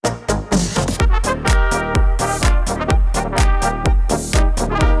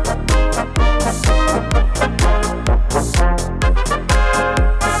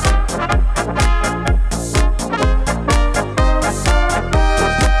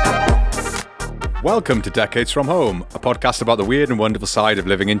Welcome to Decades from Home, a podcast about the weird and wonderful side of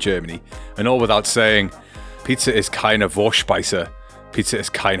living in Germany, and all without saying, Pizza ist keine Vorspeise, Pizza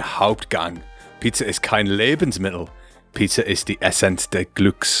ist kein Hauptgang, Pizza ist kein Lebensmittel, Pizza ist die Essenz des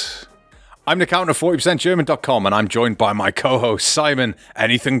Glücks. I'm the accountant of 40%German.com, and I'm joined by my co-host, Simon,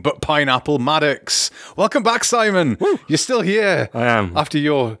 anything but pineapple Maddox. Welcome back, Simon. Woo. You're still here. I am. After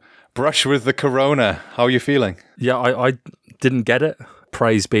your brush with the corona. How are you feeling? Yeah, I didn't get it.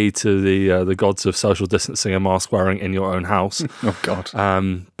 Praise be to the gods of social distancing and mask wearing in your own house. Oh, God.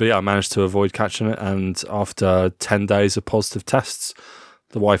 But yeah, I managed to avoid catching it. And after 10 days of positive tests,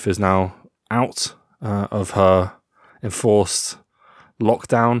 the wife is now out of her enforced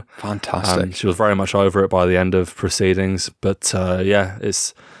lockdown. Fantastic. She was very much over it by the end of proceedings. But yeah,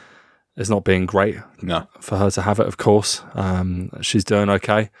 it's not been great for her to have it, of course. She's doing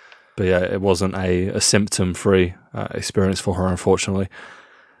okay. But yeah, it wasn't a symptom-free experience for her, unfortunately.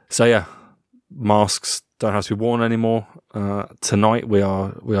 So yeah, masks don't have to be worn anymore. Tonight we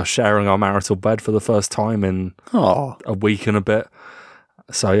are sharing our marital bed for the first time in a week and a bit.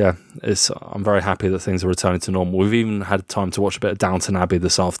 So yeah, I'm very happy that things are returning to normal. We've even had time to watch a bit of Downton Abbey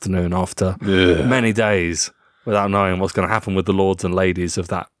this afternoon after many days without knowing what's going to happen with the lords and ladies of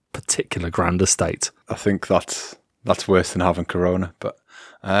that particular grand estate. I think that's worse than having corona, but...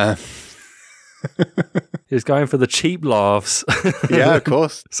 He's going for the cheap laughs. Yeah, of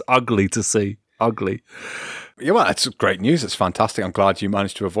course. It's ugly to see. Ugly. Yeah, well, it's great news. It's fantastic. I'm glad you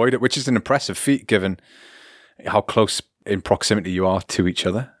managed to avoid it, which is an impressive feat given how close in proximity you are to each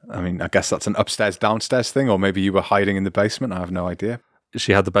other. I mean, I guess that's an upstairs, downstairs thing, or maybe you were hiding in the basement. I have no idea.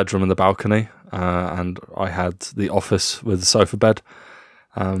 She had the bedroom and the balcony, and I had the office with the sofa bed.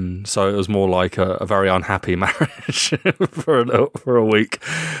 So it was more like a very unhappy marriage for a week.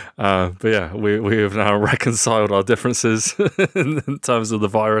 But yeah, we have now reconciled our differences in terms of the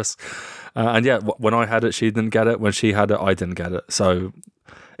virus. And yeah, when I had it, she didn't get it. When she had it, I didn't get it. So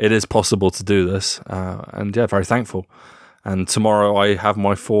it is possible to do this. And yeah, very thankful. And tomorrow I have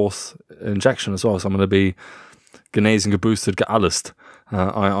my 4th injection as well. So I'm going to be genesen geboosted geallest.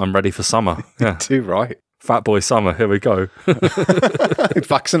 I'm ready for summer. Yeah. Too right. Fat boy summer, here we go.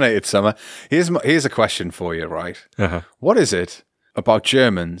 Vaccinated summer. Here's a question for you, right? Uh-huh. What is it about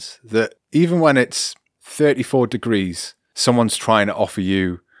Germans that even when it's 34 degrees, someone's trying to offer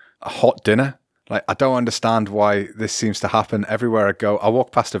you a hot dinner? Like, I don't understand why this seems to happen everywhere I go. I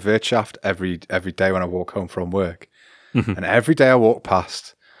walk past a Wirtschaft every day when I walk home from work. Mm-hmm. And every day I walk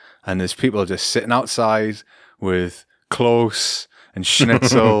past and there's people just sitting outside with close and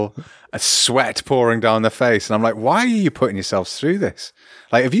schnitzel, a sweat pouring down their face. And I'm like, why are you putting yourselves through this?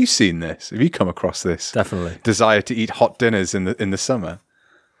 Like, have you seen this? Have you come across this? Definitely. Desire to eat hot dinners in the summer?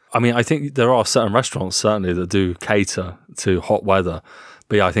 I mean, I think there are certain restaurants, certainly, that do cater to hot weather.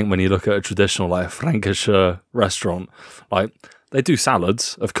 But yeah, I think when you look at a traditional, like, Fränkische restaurant, like, they do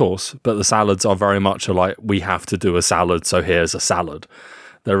salads, of course, but the salads are very much like, we have to do a salad, so here's a salad.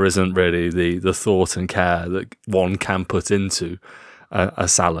 There isn't really the thought and care that one can put into a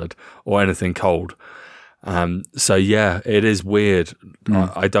salad or anything cold. So yeah, it is weird.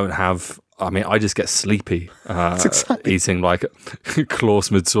 I don't have... I mean, I just get sleepy exactly. Eating like Klaus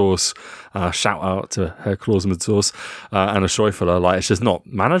mit Sauce. Shout out to Herr Klaus mit Sauce and a Schäufele. Like, it's just not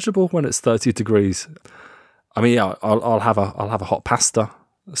manageable when it's 30 degrees. I mean, yeah, I'll have a hot pasta,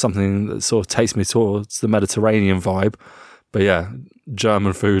 something that sort of takes me towards the Mediterranean vibe. But yeah,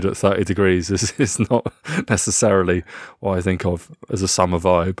 German food at 30 degrees is not necessarily what I think of as a summer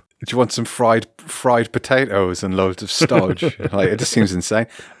vibe. Do you want some fried potatoes and loads of stodge? Like, it just seems insane.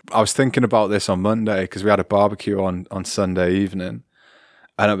 I was thinking about this on Monday because we had a barbecue on Sunday evening,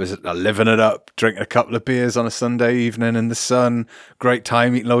 and it was living it up, drinking a couple of beers on a Sunday evening in the sun. Great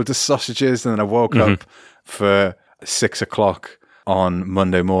time, eating loads of sausages, and then I woke up for 6 o'clock on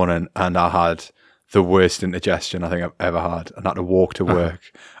Monday morning, and I had the worst indigestion I think I've ever had, and I had to walk to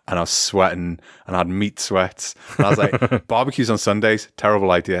work, and I was sweating, and I had meat sweats, and I was like, barbecues on Sundays,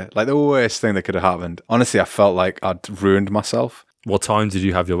 terrible idea, like the worst thing that could have happened. Honestly, I felt like I'd ruined myself. What time did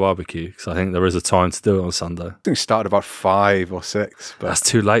you have your barbecue? Because I think there is a time to do it on Sunday. I think it started about 5 or 6. But that's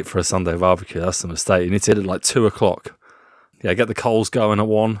too late for a Sunday barbecue. That's the mistake. You need to hit it like 2 o'clock. Yeah, get the coals going at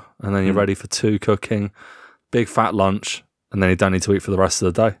 1, and then you're ready for 2 cooking, big fat lunch, and then you don't need to eat for the rest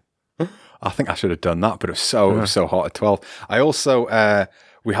of the day. I think I should have done that, but it was so hot at 12. I also,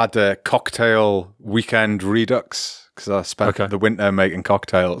 we had a cocktail weekend redux because I spent the winter making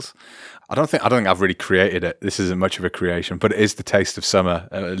cocktails. I don't think I've really created it. This isn't much of a creation, but it is the taste of summer,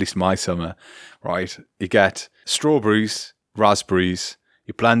 at least my summer, right? You get strawberries, raspberries,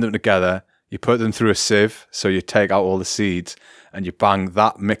 you blend them together, you put them through a sieve, so you take out all the seeds, and you bang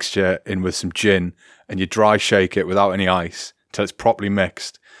that mixture in with some gin, and you dry shake it without any ice till it's properly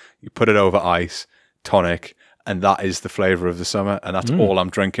mixed. You put it over ice, tonic, and that is the flavour of the summer. And that's all I'm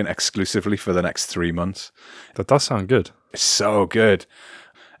drinking exclusively for the next 3 months. That does sound good. It's so good.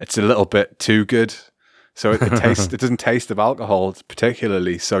 It's a little bit too good. So it tastes. It doesn't taste of alcohol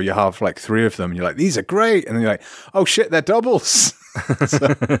particularly. So you have like 3 of them, and you're like, these are great. And then you're like, oh shit, they're doubles.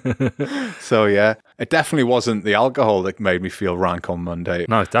 so yeah, it definitely wasn't the alcohol that made me feel rank on Monday.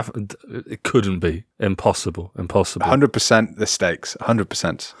 No, definitely, it couldn't be. Impossible. 100% the stakes.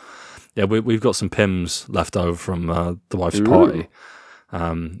 100%. Yeah, we've got some Pimm's left over from the wife's party,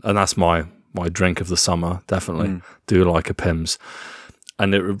 and that's my drink of the summer. Definitely do like a Pimm's.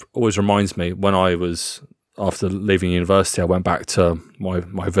 And it always reminds me, when I was, after leaving university, I went back to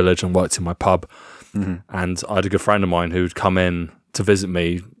my village and worked in my pub. And I had a good friend of mine who'd come in to visit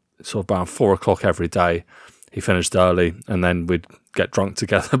me sort of about 4 o'clock every day. He finished early, and then we'd get drunk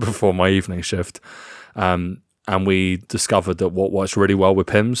together before my evening shift. And we discovered that what works really well with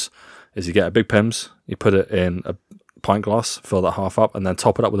Pimm's is you get a big Pimm's, you put it in a pint glass, fill that half up, and then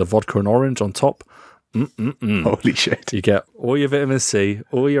top it up with a vodka and orange on top. Holy shit. You get all your vitamin C,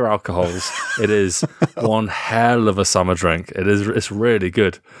 all your alcohols. It is one hell of a summer drink. It's really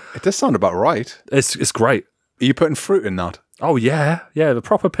good. It does sound about right. It's great. Are you putting fruit in that? Oh yeah, the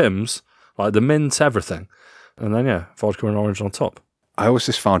proper Pimm's, like the mint, everything, and then vodka and orange on top. I always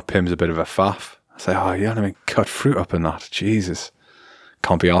just found Pimm's a bit of a faff. I say, oh yeah, I mean, cut fruit up in that. Jesus,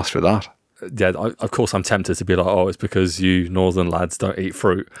 can't be asked for that. Yeah, of course I'm tempted to be like, oh, it's because you northern lads don't eat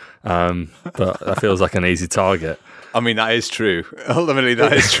fruit, but that feels like an easy target. I mean, that is true. Ultimately,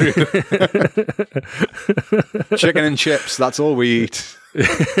 that is true. Chicken and chips, that's all we eat.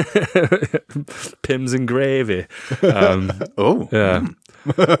 Pimm's and gravy. Oh. Yeah.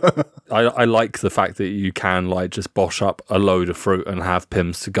 I like the fact that you can like just bosh up a load of fruit and have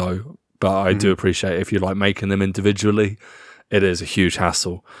Pimm's to go, but I do appreciate if you like making them individually, it is a huge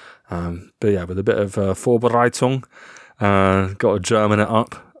hassle. But yeah, with a bit of Vorbereitung, got to German it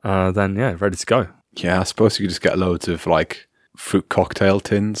up, then ready to go. Yeah, I suppose you could just get loads of like fruit cocktail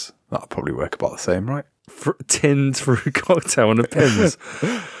tins. That'll probably work about the same, right? Tinned fruit cocktail and a Pimm's.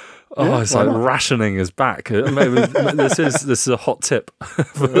 It's like rationing is back. Maybe this is a hot tip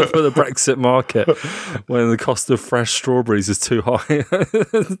for the Brexit market when the cost of fresh strawberries is too high.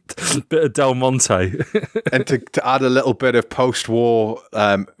 Bit of Del Monte. And to add a little bit of post-war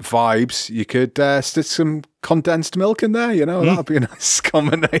vibes, you could stick some condensed milk in there. That'd be a nice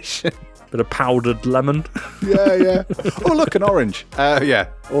combination. Bit of powdered lemon. Yeah. Oh, look, an orange. Yeah,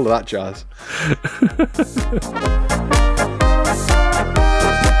 all of that jazz.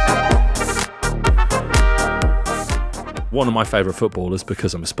 One of my favourite footballers,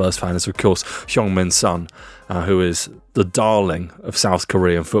 because I'm a Spurs fan, is of course Heung-min Son, who is the darling of South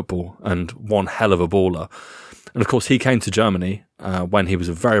Korean football and one hell of a baller. And of course, he came to Germany when he was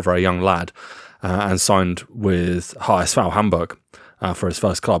a very, very young lad and signed with HSV Hamburg for his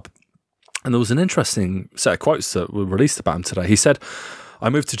first club. And there was an interesting set of quotes that were released about him today. He said,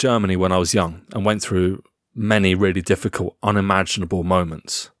 "I moved to Germany when I was young and went through many really difficult, unimaginable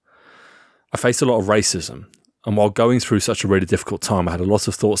moments. I faced a lot of racism. And while going through such a really difficult time, I had a lot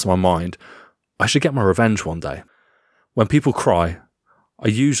of thoughts in my mind. I should get my revenge one day. When people cry, I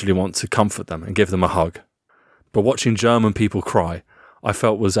usually want to comfort them and give them a hug. But watching German people cry, I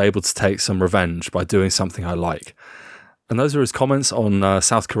felt was able to take some revenge by doing something I like." And those are his comments on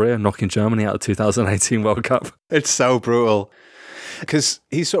South Korea knocking Germany out of the 2018 World Cup. It's so brutal. Because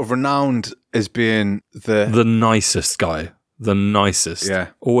he's sort of renowned as being the nicest guy. The nicest. Yeah.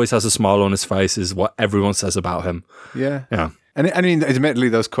 Always has a smile on his face is what everyone says about him. Yeah. Yeah. And I mean, admittedly,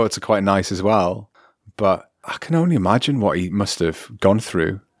 those quotes are quite nice as well. But I can only imagine what he must have gone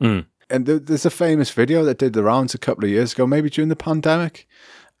through. And there's a famous video that did the rounds a couple of years ago, maybe during the pandemic.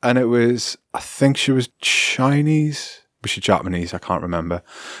 And it was, I think she was Chinese. Was she Japanese? I can't remember.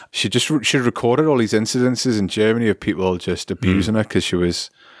 She recorded all these incidences in Germany of people just abusing her because she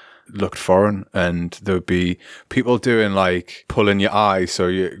looked foreign, and there would be people doing like pulling your eye so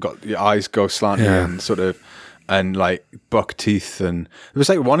you got your eyes go slanting and sort of, and like buck teeth. And there was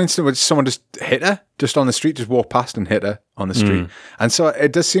like one incident where someone just hit her just on the street, just walked past and hit her on the street. And so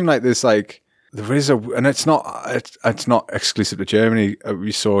it does seem like there's like, there is and it's not exclusive to Germany.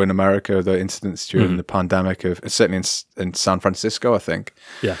 We saw in America the incidents during the pandemic of, certainly in San Francisco, I think,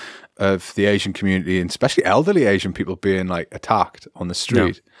 of the Asian community, and especially elderly Asian people being like attacked on the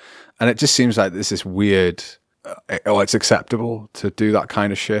street. And it just seems like there's this weird, it's acceptable to do that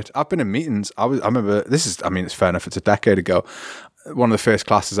kind of shit. I've been in meetings. I remember, it's fair enough, it's a decade ago. One of the first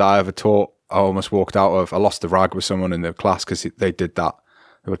classes I ever taught, I almost walked out of. I lost the rag with someone in the class because they did that.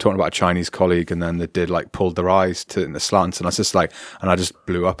 They were talking about a Chinese colleague, and then they did like pulled their eyes to in the slants, and I was just like, and I just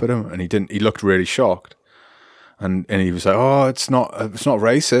blew up at him, and he looked really shocked, and he was like, oh, it's not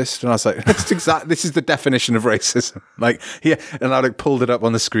racist, and I was like, this is the definition of racism, like here, and I like pulled it up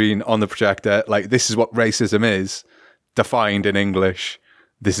on the screen on the projector, like this is what racism is, defined in English.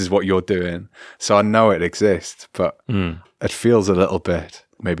 This is what you're doing. So I know it exists, but it feels a little bit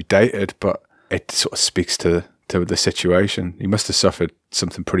maybe dated, but it sort of speaks to the situation. He must have suffered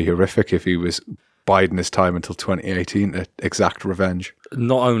something pretty horrific if he was biding his time until 2018 to exact revenge.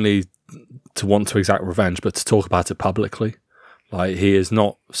 Not only to want to exact revenge, but to talk about it publicly. Like, he is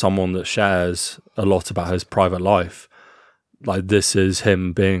not someone that shares a lot about his private life. Like, this is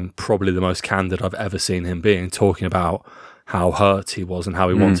him being probably the most candid I've ever seen him being, talking about how hurt he was and how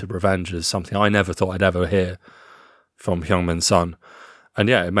he wanted revenge is something I never thought I'd ever hear from Heung-min Son. And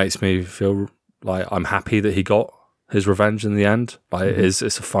yeah, it makes me feel like I'm happy that he got his revenge in the end. Like, it's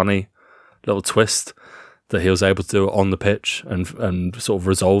a funny little twist that he was able to do it on the pitch and sort of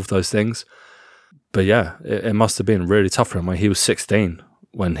resolve those things. But yeah, it must have been really tough for him. Like, he was 16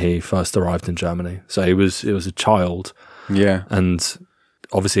 when he first arrived in Germany. So he was a child. Yeah. And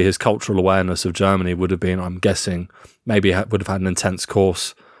obviously his cultural awareness of Germany would have been, I'm guessing, maybe would have had an intense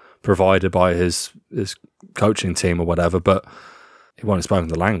course provided by his coaching team or whatever, but he won't have spoken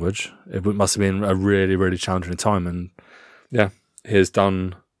the language. It must have been a really, really challenging time. And yeah, he has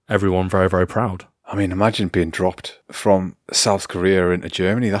done everyone very, very proud. I mean, imagine being dropped from South Korea into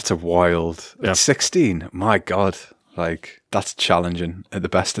Germany. That's a wild... Yeah. At 16, my God. Like, that's challenging at the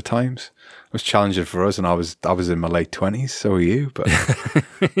best of times. It was challenging for us, and I was in my late 20s, so were you. But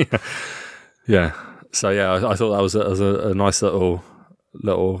yeah. So yeah, I thought that was a nice little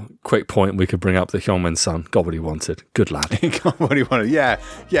quick point we could bring up. The Heung-min Son got what he wanted. Good lad. he got what he wanted.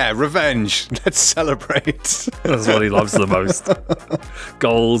 Yeah, revenge. Let's celebrate. That's what he loves the most.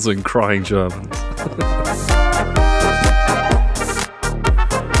 Goals and crying Germans.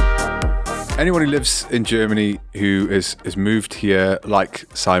 Anyone who lives in Germany who is moved here, like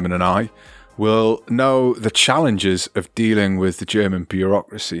Simon and I, will know the challenges of dealing with the German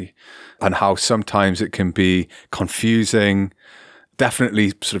bureaucracy and how sometimes it can be confusing,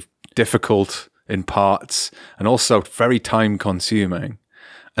 definitely sort of difficult in parts, and also very time consuming.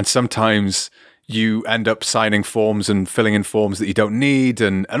 And sometimes you end up signing forms and filling in forms that you don't need,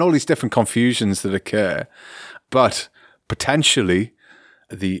 and all these different confusions that occur. But potentially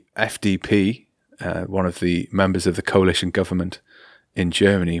the FDP, one of the members of the coalition government in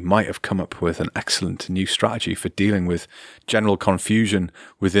Germany, might have come up with an excellent new strategy for dealing with general confusion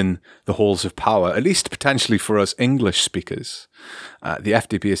within the halls of power, at least potentially for us English speakers. The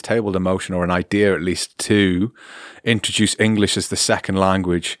FDP has tabled a motion, or an idea at least, to introduce English as the second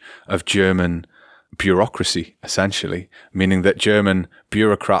language of German bureaucracy, essentially, meaning that German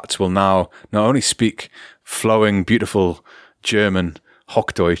bureaucrats will now not only speak flowing, beautiful German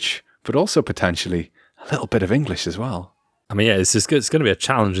Hochdeutsch, but also potentially a little bit of English as well. I mean, yeah, it's going to be a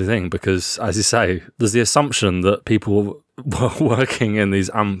challenging thing because, as you say, there's the assumption that people working in these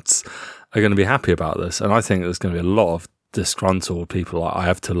amts are going to be happy about this. And I think there's going to be a lot of disgruntled people like, I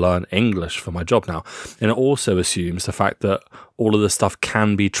have to learn English for my job now. And it also assumes the fact that all of this stuff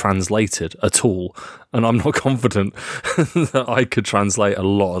can be translated at all. And I'm not confident that I could translate a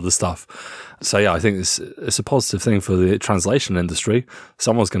lot of the stuff. So yeah, I think it's a positive thing for the translation industry.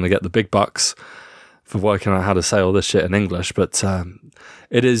 Someone's going to get the big bucks for working out how to say all this shit in English, but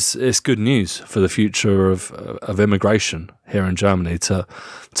it's good news for the future of immigration here in Germany to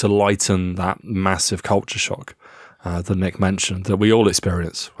lighten that massive culture shock that Nick mentioned that we all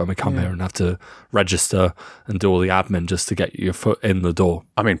experience when we come here and have to register and do all the admin just to get your foot in the door.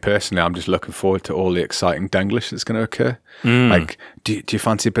 I mean, personally, I'm just looking forward to all the exciting Denglish that's going to occur. Like, do you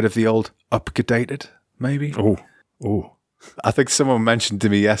fancy a bit of the old upgedated, maybe? Oh. I think someone mentioned to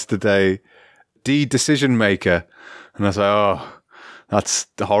me yesterday, decision maker, and I was like, oh, that's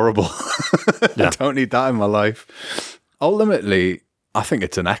horrible. I don't need that in my life. Ultimately, I think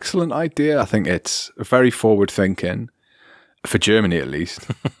it's an excellent idea. I think it's very forward thinking for Germany, at least.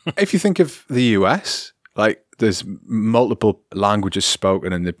 If you think of the US, like, there's multiple languages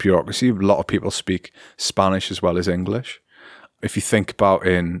spoken in the bureaucracy. A lot of people speak Spanish as well as English. If you think about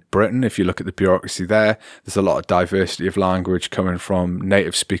in Britain, if you look at the bureaucracy there's a lot of diversity of language coming from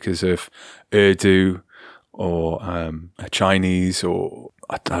native speakers of Urdu or Chinese or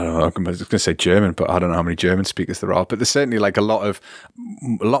I don't know, I'm going to say German, but I don't know how many German speakers there are. But there's certainly like a lot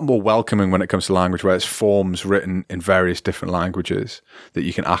more welcoming when it comes to language, where it's forms written in various different languages that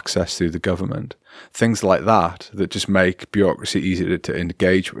you can access through the government. Things like that just make bureaucracy easier to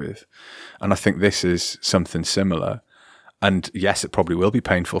engage with. And I think this is something similar. And yes, it probably will be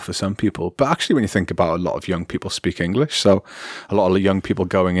painful for some people, but actually when you think about a lot of young people speak English, so a lot of young people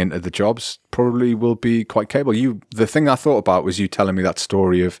going into the jobs probably will be quite capable. The thing I thought about was you telling me that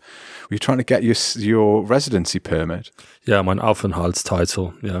story of, were you trying to get your residency permit? Yeah, mein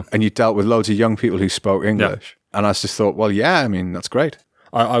Aufenthaltstitel, yeah. And you dealt with loads of young people who spoke English. Yeah. And I just thought, well, yeah, I mean, that's great.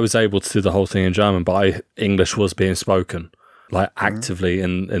 I was able to do the whole thing in German, but English was being spoken, like actively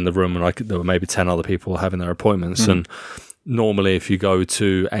in the room, and like there were maybe 10 other people having their appointments, and normally, if you go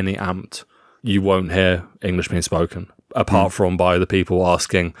to any amt, you won't hear English being spoken, apart from by the people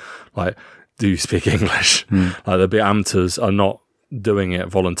asking, like, do you speak English? Like, the beamters are not doing it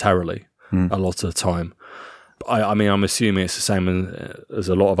voluntarily a lot of the time. I mean, I'm assuming it's the same as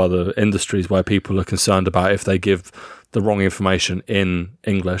a lot of other industries where people are concerned about if they give the wrong information in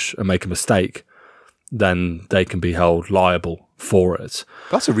English and make a mistake, then they can be held liable for it.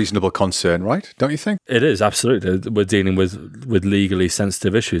 That's a reasonable concern, right? Don't you think? It is, absolutely. We're dealing with legally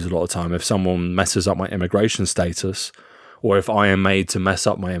sensitive issues a lot of the time. If someone messes up my immigration status, or if I am made to mess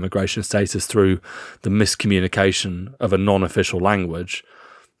up my immigration status through the miscommunication of a non-official language,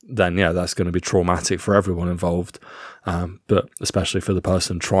 then yeah, that's going to be traumatic for everyone involved, but especially for the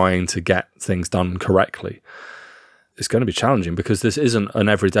person trying to get things done correctly. It's going to be challenging because this isn't an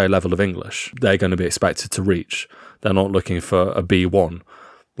everyday level of English they're going to be expected to reach. They're not looking for a B1.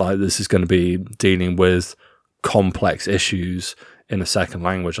 Like, this is going to be dealing with complex issues in a second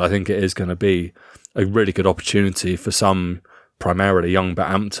language. I think it is going to be a really good opportunity for some, primarily young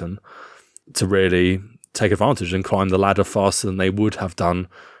Beamten, to really take advantage and climb the ladder faster than they would have done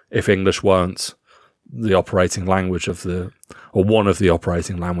if English weren't the operating language or one of the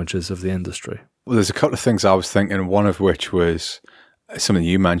operating languages of the industry. Well, there's a couple of things I was thinking, one of which was something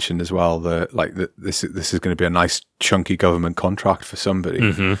you mentioned as well, this is going to be a nice chunky government contract for somebody.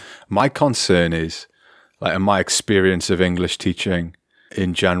 Mm-hmm. My concern is, like, in my experience of English teaching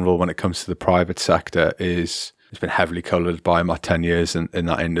in general when it comes to the private sector, is it's been heavily coloured by my 10 years in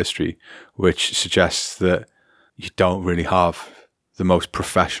that industry, which suggests that you don't really have the most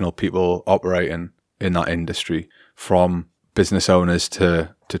professional people operating in that industry, from business owners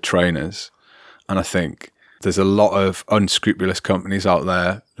to trainers. And I think there's a lot of unscrupulous companies out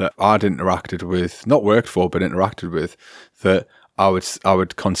there that I'd interacted with, not worked for, but interacted with, that I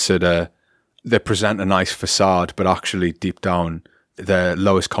would consider they present a nice facade, but actually deep down, their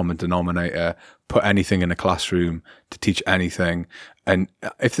lowest common denominator, put anything in a classroom to teach anything. And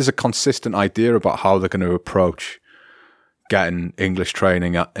if there's a consistent idea about how they're going to approach getting English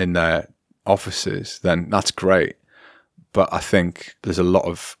training in their offices, then that's great. But I think there's a lot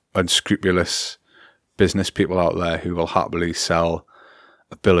of unscrupulous business people out there who will happily sell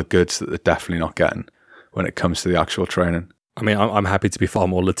a bill of goods that they're definitely not getting when it comes to the actual training. I mean, I'm happy to be far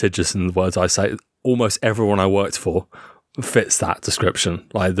more litigious in the words I say. Almost everyone I worked for fits that description.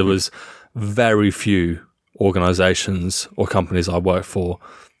 Like, there was very few organizations or companies I worked for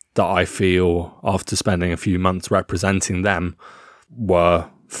that I feel, after spending a few months representing them, were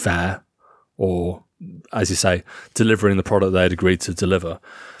fair or, as you say, delivering the product they had agreed to deliver.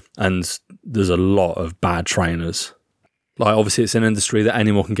 And there's a lot of bad trainers. Like, obviously, it's an industry that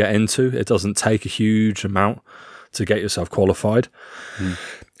anyone can get into. It doesn't take a huge amount to get yourself qualified.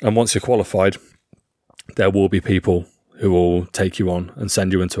 And once you're qualified, there will be people who will take you on and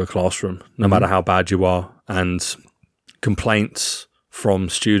send you into a classroom, no matter how bad you are. And complaints from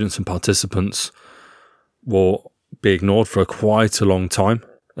students and participants will be ignored for quite a long time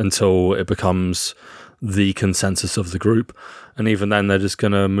until it becomes the consensus of the group. And even then, they're just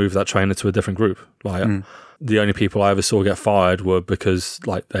going to move that trainer to a different group. Like, the only people I ever saw get fired were because,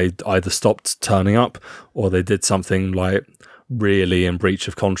 like, they either stopped turning up or they did something like really in breach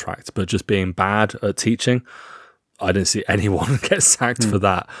of contract. But just being bad at teaching, I didn't see anyone get sacked for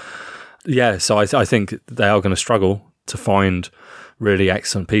that. Yeah, so I think they are going to struggle to find really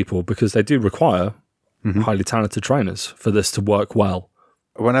excellent people, because they do require highly talented trainers for this to work well.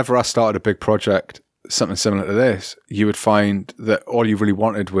 Whenever I started a big project, something similar to this, you would find that all you really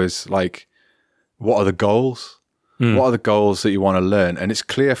wanted was, like, what are the goals? What are the goals that you want to learn? And it's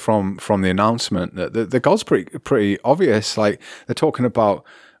clear from the announcement that the goal's pretty obvious. Like, they're talking about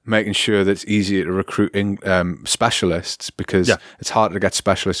making sure that it's easier to recruit specialists, because it's harder to get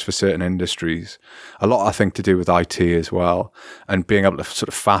specialists for certain industries. A lot, I think, to do with IT as well, and being able to sort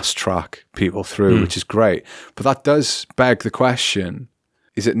of fast track people through, which is great. But that does beg the question,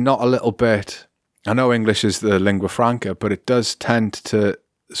 is it not a little bit, I know English is the lingua franca, but it does tend to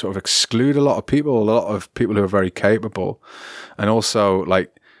sort of exclude a lot of people who are very capable. And also,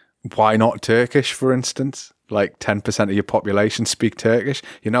 like, why not Turkish, for instance? Like 10% of your population speak Turkish.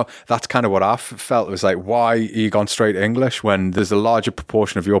 You know, that's kind of what I felt. It was like, why are you gone straight English when there's a larger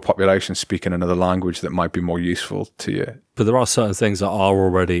proportion of your population speaking another language that might be more useful to you? But there are certain things that are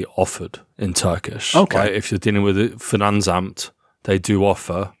already offered in Turkish. Okay. Like if you're dealing with the Finanzamt, they do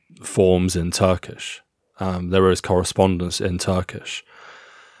offer forms in Turkish. There is correspondence in Turkish.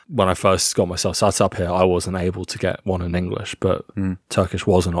 When I first got myself set up here, I wasn't able to get one in English, but Turkish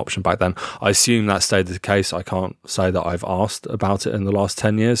was an option back then. I assume that stayed the case. I can't say that I've asked about it in the last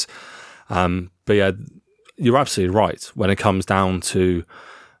 10 years. But yeah, you're absolutely right. When it comes down to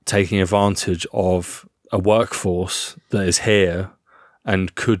taking advantage of a workforce that is here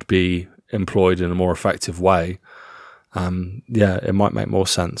and could be employed in a more effective way, yeah, it might make more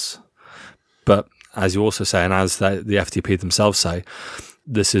sense. But as you also say, and as the FDP themselves say,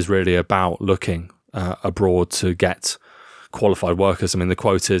 this is really about looking abroad to get qualified workers. I mean, the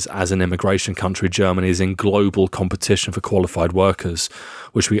quote is, as an immigration country, Germany is in global competition for qualified workers,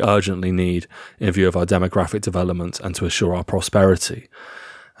 which we urgently need in view of our demographic development and to assure our prosperity.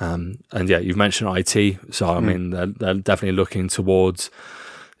 And yeah, you've mentioned IT. So, I mean, they're definitely looking towards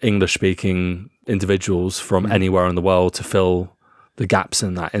English-speaking individuals from anywhere in the world to fill the gaps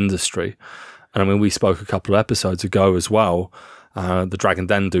in that industry. And I mean, we spoke a couple of episodes ago as well. The Dragon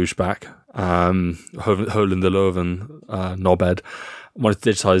Den douchebag, Höhlen der Löwen, knobhead, wanted to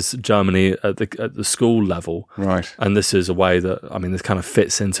digitize Germany at the school level. Right. And this is a way that, I mean, this kind of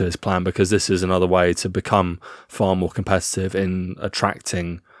fits into his plan because this is another way to become far more competitive in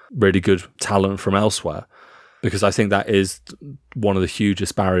attracting really good talent from elsewhere. Because I think that is one of the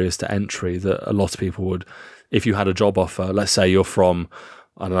hugest barriers to entry that a lot of people would, if you had a job offer, let's say you're from,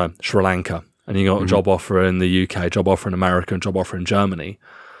 I don't know, Sri Lanka, and you got a job offer in the UK, job offer in America, and job offer in Germany,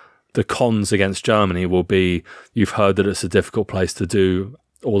 the cons against Germany will be you've heard that it's a difficult place to do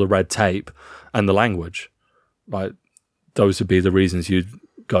all the red tape and the language, right? Those would be the reasons you'd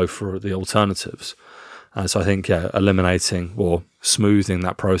go for the alternatives. So I think, yeah, eliminating or smoothing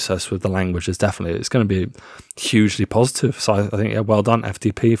that process with the language is definitely, it's going to be hugely positive. So I think, yeah, well done,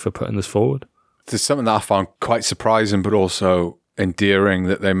 FDP, for putting this forward. There's something that I found quite surprising, but also endearing,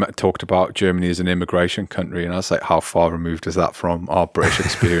 that they talked about Germany as an immigration country, and I was like, how far removed is that from our British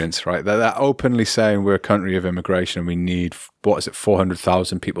experience, right? They're openly saying we're a country of immigration and we need,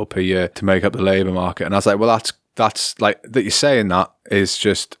 400,000 people per year to make up the labour market. And I was like, well, that's like, that you're saying that is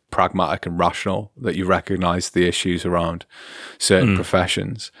just pragmatic and rational, that you recognise the issues around certain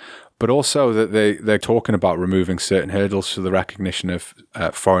professions, but also that they're talking about removing certain hurdles for the recognition of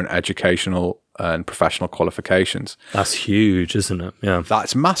foreign educational and professional qualifications. That's huge, isn't it? Yeah.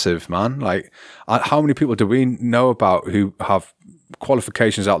 That's massive, man. Like, how many people do we know about who have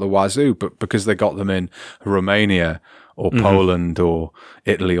qualifications out the wazoo, but because they got them in Romania or Poland or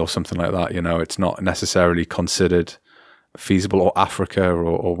Italy or something like that, you know, it's not necessarily considered feasible, or Africa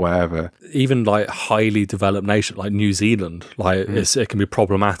or wherever. Even like highly developed nation like New Zealand, like it can be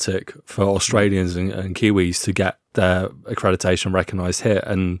problematic for Australians and Kiwis to get their accreditation recognised here.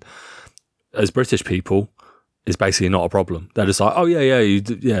 And as British people, it's basically not a problem. They're just like, oh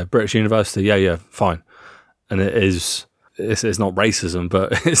yeah, British University, yeah, fine. And it's not racism,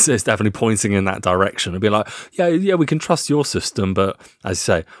 but it's definitely pointing in that direction. It'd be like, yeah, we can trust your system, but as you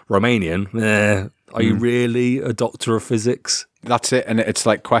say, Romanian, are you really a doctor of physics? That's it. And it's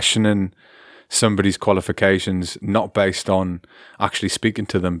like questioning somebody's qualifications, not based on actually speaking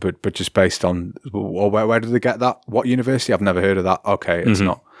to them, but just based on, well, where did they get that? What university? I've never heard of that. Okay, it's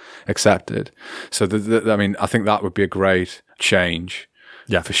not accepted. So, I mean, I think that would be a great change,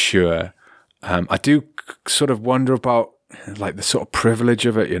 for sure. I do sort of wonder about like the sort of privilege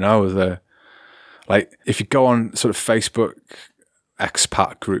of it, you know, like if you go on sort of Facebook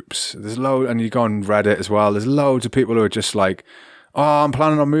expat groups, there's and you go on Reddit as well, there's loads of people who are just like, oh, I'm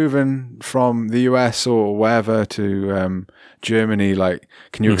planning on moving from the US or wherever to Germany, like,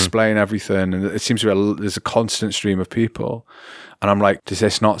 can you explain everything? And it seems to be there's a constant stream of people, and I'm like, does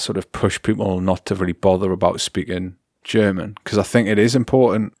this not sort of push people not to really bother about speaking German? Because I think it is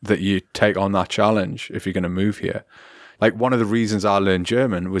important that you take on that challenge if you're going to move here. Like, one of the reasons I learned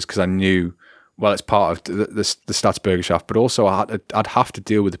German was because I knew, well, it's part of the Staatsbürgerschaft, but also I'd have to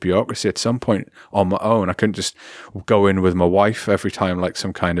deal with the bureaucracy at some point on my own. I couldn't just go in with my wife every time, like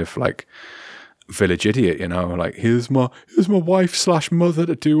some kind of like village idiot, you know, like here's my wife/mother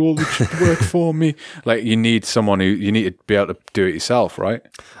to do all the work for me. Like you need someone who you need to be able to do it yourself, right?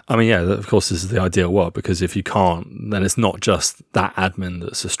 I mean, yeah, of course, this is the ideal world, because if you can't, then it's not just that admin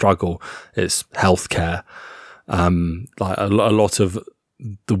that's a struggle; it's healthcare. Like a lot of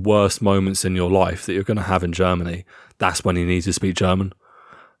the worst moments in your life that you're going to have in Germany, that's when you need to speak German.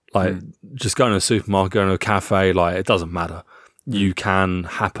 Like just going to a supermarket, going to a cafe, like it doesn't matter. You can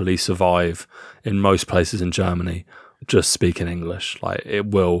happily survive in most places in Germany just speaking English. Like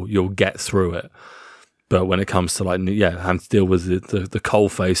you'll get through it. But when it comes to having to deal with the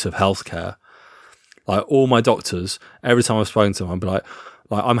coalface of healthcare, like all my doctors, every time I've spoken to them, I'd be like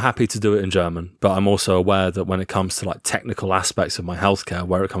I'm happy to do it in German, but I'm also aware that when it comes to like technical aspects of my healthcare,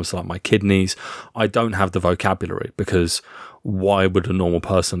 where it comes to like my kidneys, I don't have the vocabulary, because why would a normal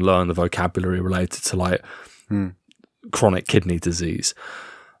person learn the vocabulary related to like chronic kidney disease?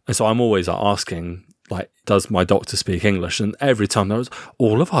 And so I'm always like asking, like, does my doctor speak English? And every time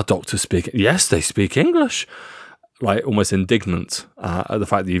all of our doctors speak, yes, they speak English. Like almost indignant at the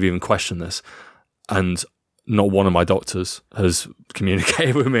fact that you've even questioned this. And not one of my doctors has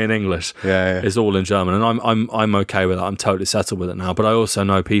communicated with me in English. Yeah. It's all in German, and I'm okay with that. I'm totally settled with it now. But I also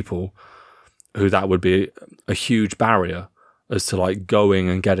know people who that would be a huge barrier as to like going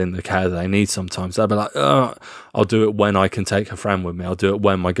and getting the care that they need. Sometimes they'll be like, I'll do it when I can take a friend with me. I'll do it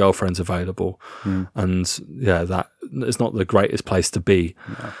when my girlfriend's available. And yeah, that it's not the greatest place to be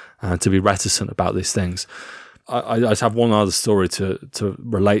reticent about these things. I just have one other story to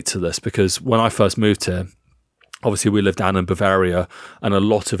relate to this, because when I first moved here, obviously we lived down in Bavaria, and a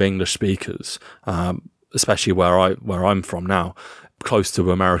lot of English speakers, especially where I'm from now, close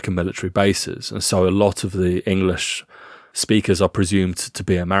to American military bases. And so a lot of the English speakers are presumed to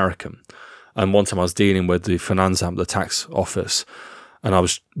be American. And one time I was dealing with the Finanzamt, the tax office, and I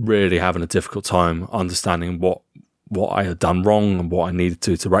was really having a difficult time understanding what I had done wrong and what I needed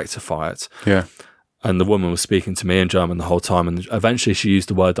to rectify it. Yeah. And the woman was speaking to me in German the whole time, and eventually she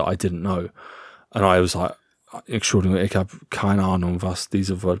used a word that I didn't know. And I was like, Entschuldigung, ich habe keine Ahnung, was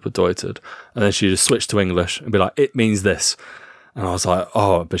diese Wort bedeutet. And then she just switched to English and be like, it means this. And I was like,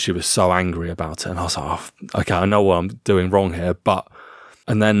 oh, but she was so angry about it. And I was like, oh, okay, I know what I'm doing wrong here.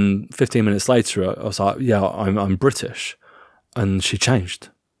 And then 15 minutes later, I was like, yeah, I'm British. And she changed.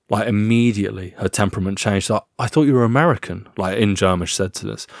 Like immediately, her temperament changed. Like, I thought you were American. Like in German, she said to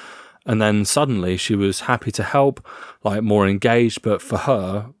this. And then suddenly she was happy to help, like more engaged. But for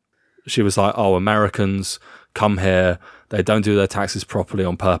her, she was like, oh, Americans come here, they don't do their taxes properly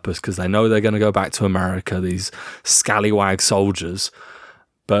on purpose because they know they're going to go back to America, these scallywag soldiers.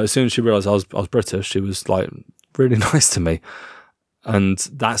 But as soon as she realised I was British, she was like really nice to me. And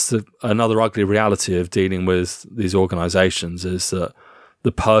that's another ugly reality of dealing with these organisations, is that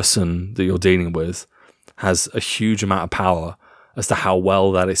the person that you're dealing with has a huge amount of power as to how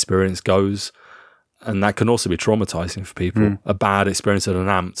well that experience goes. And that can also be traumatising for people. A bad experience at an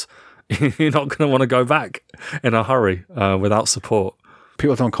AMT, you're not going to want to go back in a hurry without support.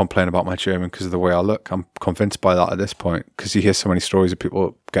 People don't complain about my German because of the way I look. I'm convinced by that at this point, because you hear so many stories of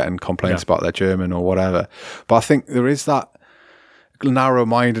people getting complaints about their German or whatever. But I think there is that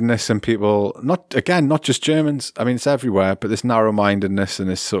narrow-mindedness in people, not just Germans. I mean, it's everywhere, but this narrow-mindedness and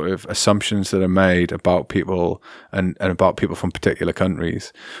this sort of assumptions that are made about people and about people from particular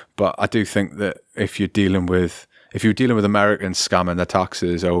countries. But I do think that if you're dealing with Americans scamming their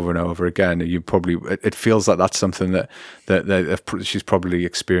taxes over and over again, it feels like that's something that she's probably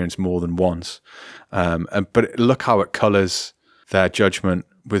experienced more than once. But look how it colours their judgment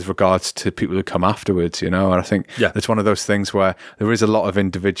with regards to people who come afterwards, And I think it's one of those things where there is a lot of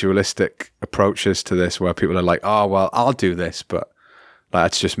individualistic approaches to this, where people are like, oh, well, I'll do this, but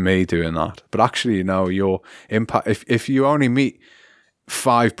that's just me doing that. But actually, your impact, if you only meet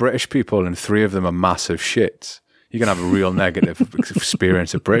 5 British people and 3 of them are massive shits, you're going to have a real negative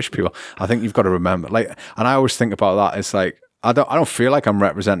experience of British people. I think you've got to remember, and I always think about that. It's like, I don't feel like I'm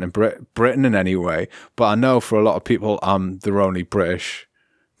representing Britain in any way, but I know for a lot of people, I'm their only British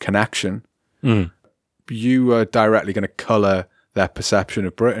connection. You are directly going to colour their perception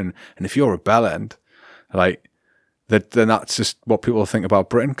of Britain. And if you're a bellend, then that's just what people think about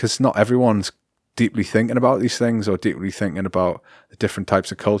Britain, because not everyone's deeply thinking about these things or deeply thinking about the different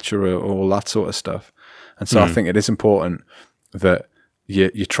types of culture or all that sort of stuff. And so I think it is important that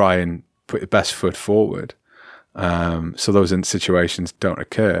you try and put your best foot forward, so those situations don't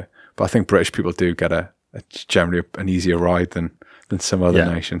occur. But I think British people do get generally an easier ride than some other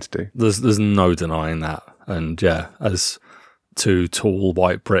nations do. There's no denying that. And yeah, as 2 tall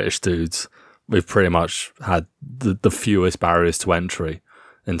white British dudes, we've pretty much had the fewest barriers to entry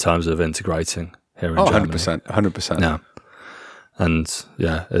in terms of integrating here in Oh, Germany. 100%. 100%. Yeah. And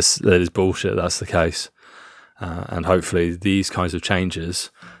yeah, it is bullshit that's the case. And hopefully these kinds of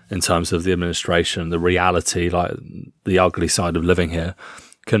changes in terms of the administration, the reality, like the ugly side of living here,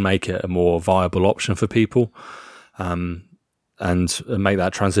 can make it a more viable option for people, and make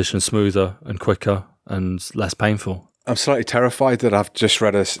that transition smoother and quicker and less painful. I'm slightly terrified that I've just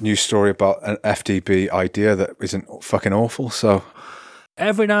read a new story about an FDB idea that isn't fucking awful. So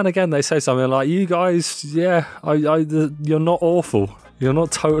Every now and again they say something like, you guys, yeah, you're not awful. You're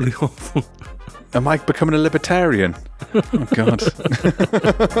not totally awful. am I becoming a libertarian? Oh, God.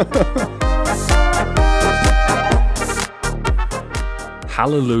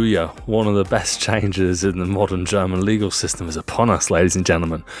 Hallelujah. One of the best changes in the modern German legal system is upon us, ladies and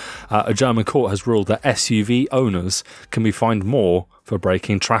gentlemen. A German court has ruled that SUV owners can be fined more for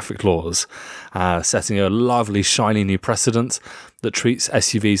breaking traffic laws, setting a lovely, shiny new precedent that treats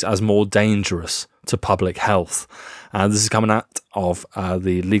SUVs as more dangerous to public health. This is coming out of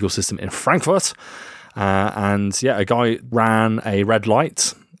the legal system in Frankfurt. And yeah, a guy ran a red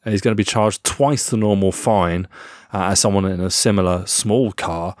light. He's going to be charged twice the normal fine as someone in a similar small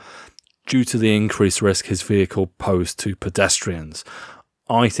car due to the increased risk his vehicle posed to pedestrians.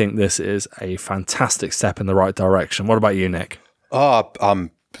 I think this is a fantastic step in the right direction. What about you, Nick? Oh, I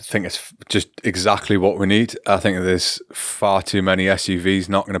think it's just exactly what we need. I think there's far too many SUVs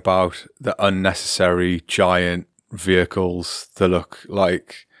knocking about, the unnecessary giant vehicles that look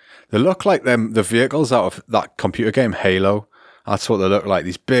like them the vehicles out of that computer game Halo. That's what they look like.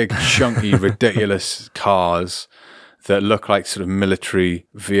 These big, chunky, ridiculous cars that look like sort of military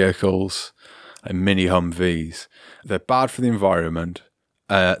vehicles, like mini Humvees. They're bad for the environment.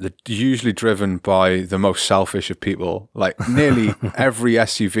 They're usually driven by the most selfish of people. Like nearly every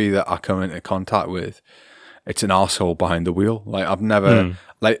SUV that I come into contact with, it's an arsehole behind the wheel. Like I've never,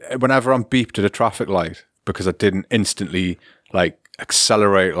 like whenever I'm beeped at a traffic light because I didn't instantly like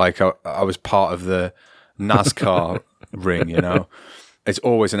accelerate like I was part of the NASCAR ring, you know. It's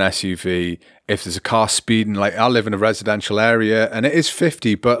always an SUV. If there's a car speeding, like I live in a residential area and it is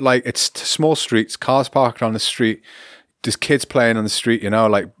 50, but like it's small streets, cars parked on the street, there's kids playing on the street, you know,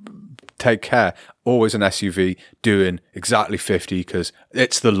 like take care. Always an SUV doing exactly 50 because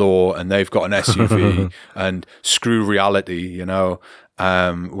it's the law and they've got an SUV and screw reality, you know.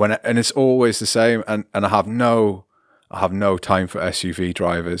 And it's always the same. And I have no time for SUV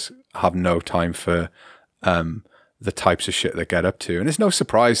drivers. I have no time for the types of shit they get up to. And it's no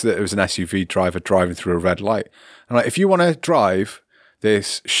surprise that it was an SUV driver driving through a red light. And like, if you want to drive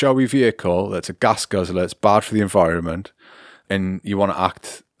this showy vehicle that's a gas guzzler, it's bad for the environment, and you want to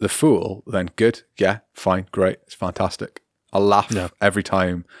act the fool, then good. Yeah, fine, great. It's fantastic. I'll laugh every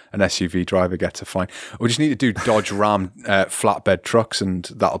time an SUV driver gets a fine. We just need to do Dodge Ram flatbed trucks, and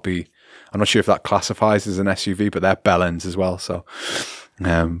that'll be, I'm not sure if that classifies as an SUV, but they're bell ends as well. So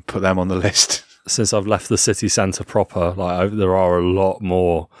put them on the list. Since I've left the city centre proper, like there are a lot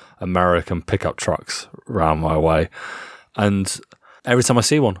more American pickup trucks around my way, and every time I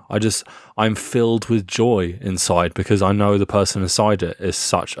see one, I'm filled with joy inside because I know the person inside it is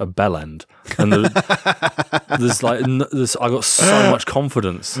such a bell end, and I got so much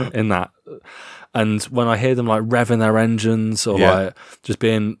confidence in that. And when I hear them like revving their engines or like just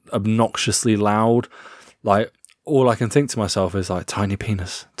being obnoxiously loud, like all I can think to myself is like tiny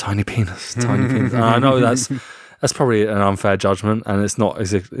penis, tiny penis, tiny penis. And I know that's probably an unfair judgment, and it's not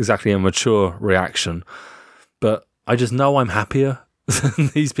exactly a mature reaction, but I just know I'm happier than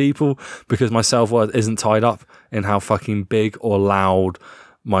these people because my self-worth isn't tied up in how fucking big or loud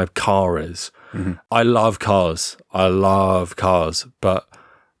my car is. Mm-hmm. I love cars, but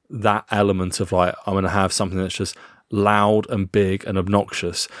that element of like I'm going to have something that's just loud and big and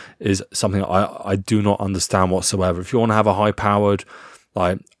obnoxious is something I do not understand whatsoever. If you want to have a high-powered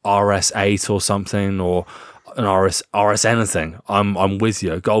like RS8 or something, or an RS anything, I'm with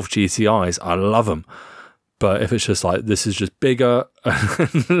you. Golf GTIs, I love them. But if it's just like, this is just bigger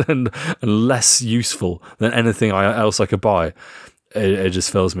and less useful than anything else I could buy, it just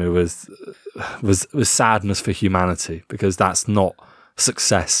fills me with sadness for humanity, because that's not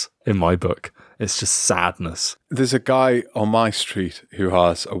success in my book. It's just sadness. There's a guy on my street who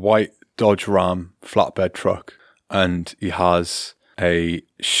has a white Dodge Ram flatbed truck, and he has a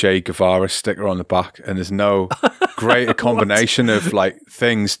Che Guevara sticker on the back, and there's no greater combination of like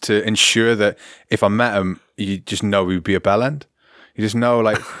things to ensure that if I met him, you just know he would be a bellend. You just know,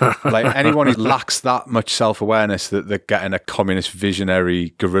 like anyone who lacks that much self-awareness that they're getting a communist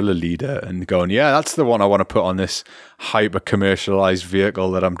visionary guerrilla leader and going, yeah, that's the one I want to put on this hyper-commercialized vehicle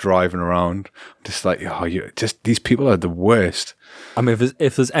that I'm driving around. Just like, these people are the worst. I mean,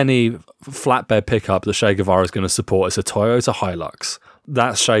 if there's any flatbed pickup that Che Guevara is going to support, it's a Toyota Hilux.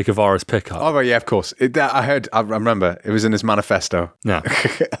 That's Che Guevara's pickup. Oh, right, yeah, of course. I remember, it was in his manifesto. Yeah.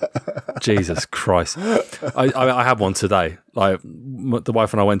 Jesus Christ. I had one today. Like, the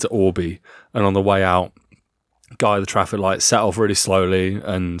wife and I went to Orby, and on the way out, guy at the traffic light set off really slowly,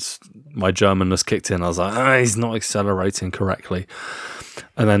 and my Germanness kicked in. I was like, he's not accelerating correctly.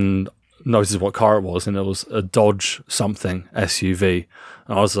 And then noticed what car it was, and it was a Dodge something SUV.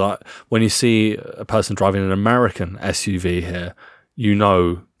 And I was like, when you see a person driving an American SUV here, you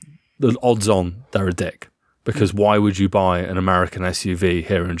know the odds on they're a dick, because why would you buy an American SUV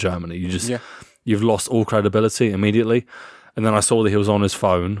here in Germany? You've lost all credibility immediately. And then I saw that he was on his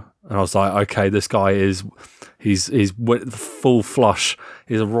phone, and I was like, okay, this guy he's full flush.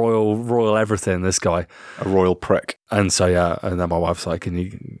 He's a royal everything, this guy. A royal prick. And so, yeah, and then my wife's like, can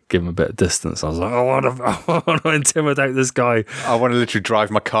you give him a bit of distance? I was like, I want to intimidate this guy. I want to literally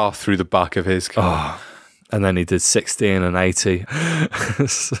drive my car through the back of his car. Oh. And then he did 60 and an 80.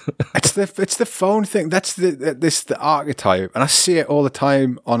 It's the phone thing. That's the archetype. And I see it all the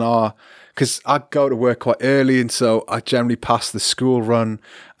time because I go to work quite early, and so I generally pass the school run,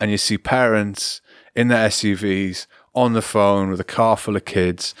 and you see parents in their SUVs on the phone with a car full of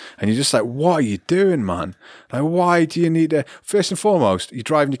kids, and you're just like, what are you doing, man? Like, why do you need first and foremost, you're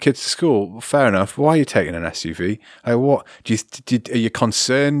driving your kids to school, well, fair enough, why are you taking an SUV? Like, what are you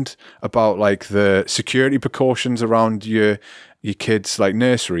concerned about, like, the security precautions around your kids' like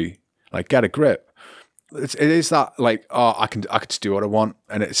nursery? Like, get a grip. It is that, like, I can just do what I want,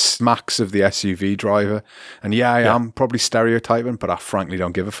 and it smacks of the SUV driver. And yeah, I am probably stereotyping, but I frankly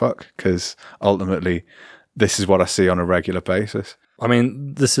don't give a fuck, because ultimately this is what I see on a regular basis. I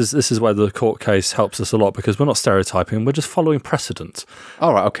mean, this is where the court case helps us a lot, because we're not stereotyping, we're just following precedent.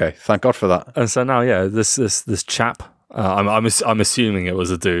 All right, okay, thank God for that. And so now, yeah, this chap, I'm assuming it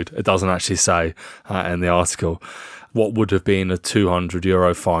was a dude. It doesn't actually say in the article. What would have been a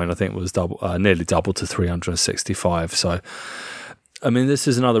 €200 fine, I think, was nearly double to 365. So, I mean, this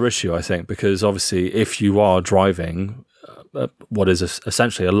is another issue, I think, because obviously, if you are driving what is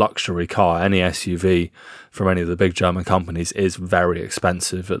essentially a luxury car, any SUV from any of the big German companies is very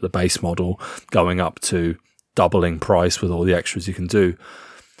expensive at the base model, going up to doubling price with all the extras you can do.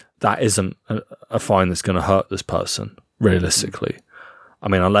 That isn't a fine that's going to hurt this person, realistically. I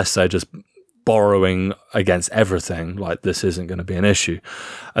mean, unless they're just borrowing against everything, like, this isn't going to be an issue.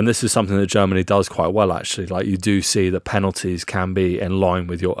 And this is something that Germany does quite well, actually. Like, you do see that penalties can be in line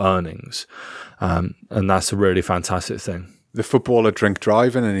with your earnings. And that's a really fantastic thing. The footballer drink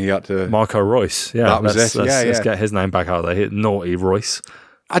driving, and he had to... Marco Reus, yeah. That was it, Let's get his name back out there. Naughty Reus.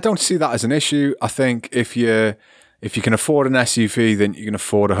 I don't see that as an issue. I think if you can afford an SUV, then you can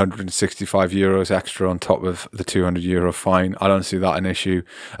afford €165 extra on top of the €200 fine. I don't see that an issue.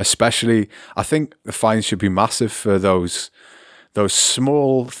 Especially, I think the fines should be massive for those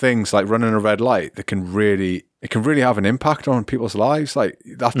small things like running a red light that can really have an impact on people's lives. Like,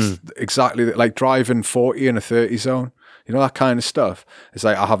 that's exactly like driving 40 in a 30 zone. You know, that kind of stuff. It's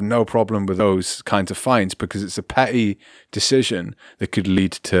like, I have no problem with those kinds of fines, because it's a petty decision that could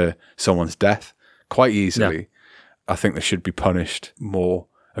lead to someone's death quite easily. Yeah. I think they should be punished more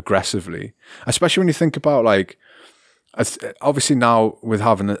aggressively, especially when you think about, like, obviously now with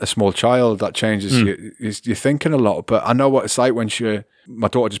having a small child, that changes you're thinking a lot. But I know what it's like when my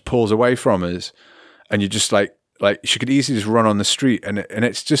daughter just pulls away from us, and you just like she could easily just run on the street, and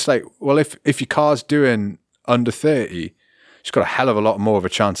it's just like, well, if your car's doing under 30, she's got a hell of a lot more of a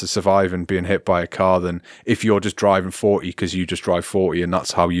chance of surviving being hit by a car than if you're just driving 40 because you just drive 40 and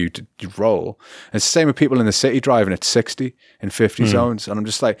that's how you roll. And it's the same with people in the city driving at 60 in 50 zones. And I'm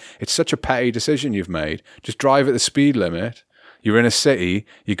just like, it's such a petty decision you've made. Just drive at the speed limit. You're in a city,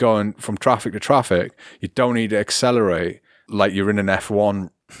 you're going from traffic to traffic. You don't need to accelerate like you're in an F1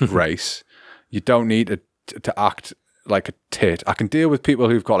 race. You don't need to act like a tit. I can deal with people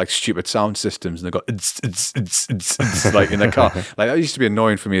who've got like stupid sound systems and they've got like in their car. Like, that used to be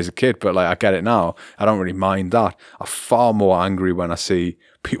annoying for me as a kid, but like, I get it now. I don't really mind that. I'm far more angry when I see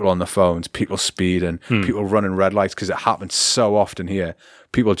people on the phones, people speeding, people running red lights, because it happens so often here.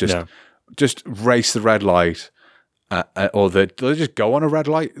 People just race the red light, or they'll just go on a red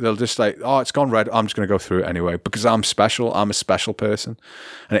light. They'll just like, oh, it's gone red, I'm just going to go through it anyway because I'm special. I'm a special person,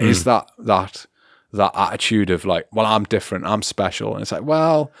 and it is that that attitude of like, well, I'm different, I'm special. And it's like,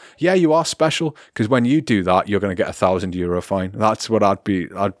 well, yeah, you are special, because when you do that, you're going to get €1,000 fine. That's what I'd be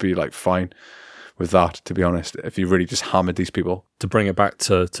like fine with that, to be honest, if you really just hammered these people. To bring it back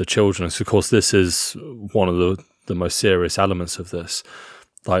to children, of course, this is one of the most serious elements of this.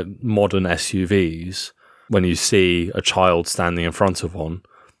 Like modern SUVs, when you see a child standing in front of one,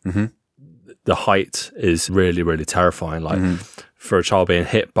 the height is really, really terrifying. Like for a child being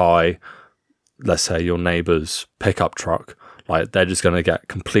hit by, let's say, your neighbor's pickup truck, like they're just going to get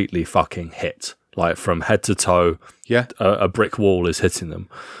completely fucking hit. Like from head to toe, a brick wall is hitting them.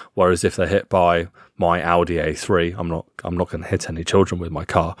 Whereas if they're hit by my Audi A3, I'm not going to hit any children with my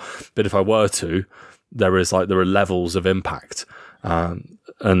car. But if I were to, there are levels of impact,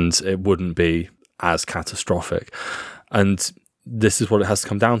 and it wouldn't be as catastrophic. And this is what it has to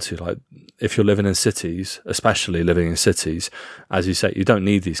come down to. Like if you're living in cities, especially living in cities, as you say, you don't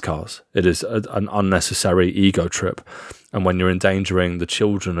need these cars. It is an unnecessary ego trip. And when you're endangering the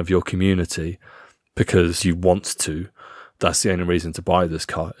children of your community because you want to, that's the only reason to buy this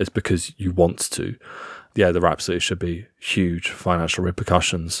car. It's because you want to. Yeah, there absolutely should be huge financial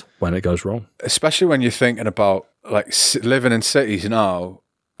repercussions when it goes wrong. Especially when you're thinking about like living in cities now.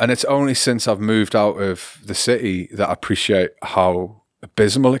 And it's only since I've moved out of the city that I appreciate how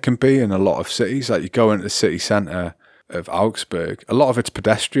abysmal it can be in a lot of cities. Like you go into the city centre of Augsburg, a lot of it's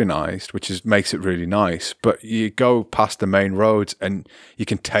pedestrianised, which makes it really nice. But you go past the main roads and you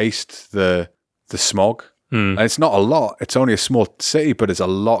can taste the smog. And it's not a lot. It's only a small city, but there's a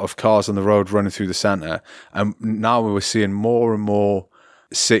lot of cars on the road running through the centre. And now we're seeing more and more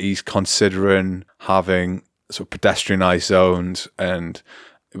cities considering having sort of pedestrianised zones, and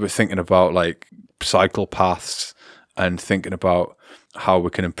we're thinking about like cycle paths and thinking about how we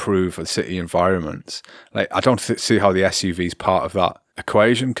can improve the city environments. Like I don't see how the SUV is part of that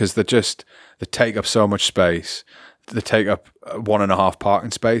equation, because they take up so much space. They take up 1.5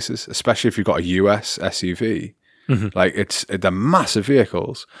 parking spaces, especially if you've got a US SUV. Like they're massive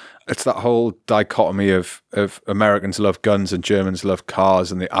vehicles. It's that whole dichotomy of Americans love guns and Germans love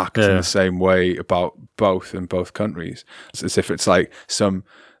cars, and they act in the same way about both in both countries. It's as if it's like some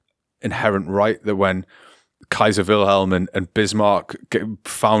inherent right that when Kaiser Wilhelm and Bismarck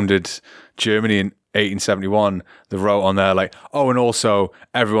founded Germany in 1871, they wrote on there like, oh, and also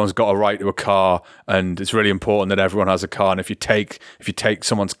everyone's got a right to a car, and it's really important that everyone has a car. And if you take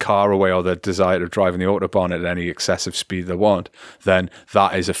someone's car away, or their desire to drive in the autobahn at any excessive speed they want, then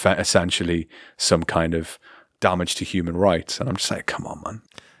that is essentially some kind of damage to human rights. And I'm just like, come on, man.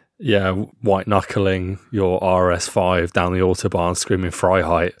 Yeah, white knuckling your RS5 down the autobahn screaming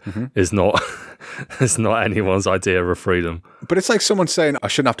Freiheit is not it's not anyone's idea of freedom. But it's like someone saying I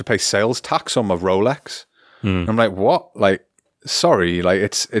shouldn't have to pay sales tax on my Rolex. I'm like, what? Like, sorry, like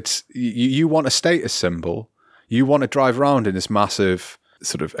it's you want a status symbol. You want to drive around in this massive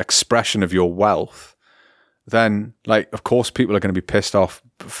sort of expression of your wealth. Then, like, of course, people are going to be pissed off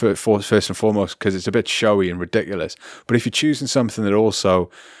first and foremost because it's a bit showy and ridiculous. But if you're choosing something that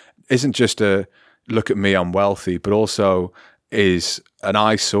also isn't just a look at me, I'm wealthy, but also is an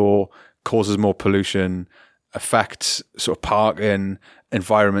eyesore, causes more pollution, affects sort of parking,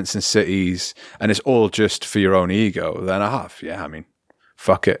 environments in cities, and it's all just for your own ego, then I mean,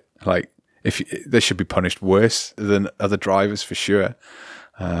 fuck it. Like, they should be punished worse than other drivers for sure,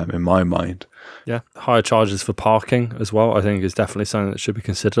 in my mind. Yeah, higher charges for parking as well, I think, is definitely something that should be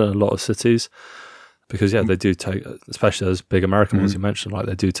considered in a lot of cities. Because, yeah, they do take, especially those big American ones you mentioned, like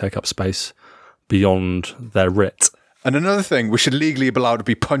they do take up space beyond their writ. And another thing, we should legally be allowed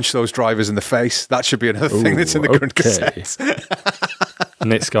to punch those drivers in the face. That should be another thing that's in the current Gazette.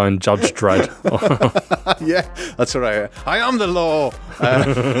 Nick's going Judge Dredd. Yeah, that's all right. I am the law.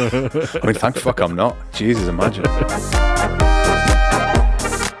 I mean, thank fuck I'm not. Jesus, imagine.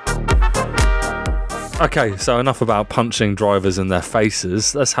 Okay, so enough about punching drivers in their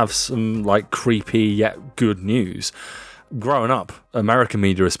faces. Let's have some like creepy yet good news. Growing up, American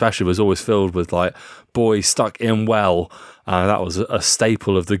media especially was always filled with like boy stuck in well. That was a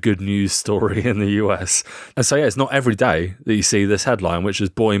staple of the good news story in the US. And so yeah, it's not every day that you see this headline, which is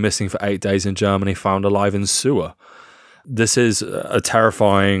boy missing for 8 days in Germany found alive in sewer. This is a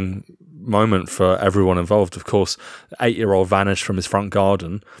terrifying moment for everyone involved. Of course, 8-year-old vanished from his front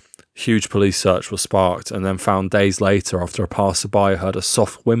garden. Huge police search was sparked and then found days later after a passerby heard a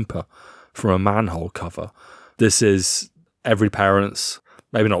soft whimper from a manhole cover. This is every parent's,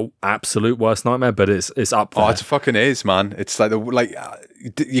 maybe not absolute worst nightmare, but it's up there. Oh, it fucking is, man. It's like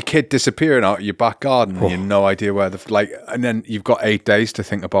your kid disappearing out of your back garden and you have no idea where and then you've got 8 days to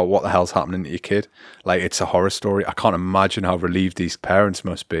think about what the hell's happening to your kid. Like, it's a horror story. I can't imagine how relieved these parents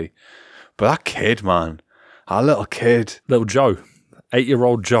must be But that kid, man, our little kid, Little Joe,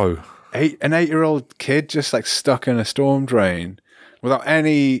 8-year-old Joe. an 8-year-old kid just like stuck in a storm drain without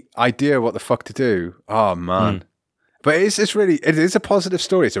any idea what the fuck to do. Oh man. But it is a positive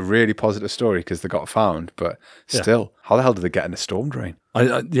story. It's a really positive story because they got found. But still, how the hell did they get in a storm drain?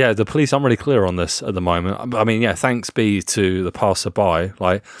 Yeah, the police aren't really clear on this at the moment. I mean, yeah, thanks be to the passerby.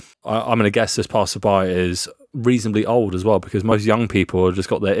 Like, I'm going to guess this passerby is reasonably old as well, because most young people have just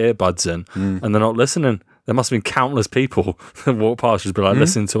got their earbuds in and they're not listening. There must have been countless people that walk past just be like,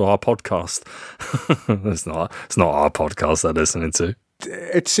 listening to our podcast. It's not our podcast they're listening to.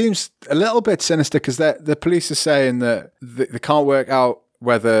 It seems a little bit sinister because the police are saying that they can't work out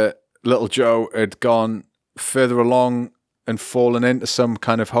whether little Joe had gone further along and fallen into some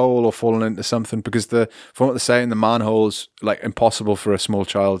kind of hole or fallen into something, because from what they're saying, the manhole's like impossible for a small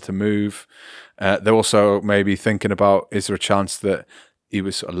child to move. They're also maybe thinking about, is there a chance that he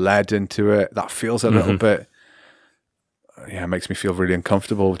was sort of led into it? That feels a little bit, it makes me feel really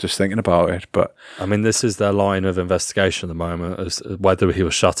uncomfortable just thinking about it. But I mean, this is their line of investigation at the moment, as whether he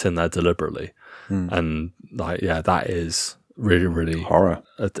was shut in there deliberately. And that is really, really horror,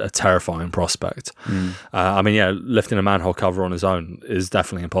 a terrifying prospect. I mean, lifting a manhole cover on his own is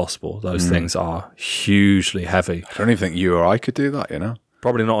definitely impossible. Those things are hugely heavy. I don't even think you or I could do that, you know?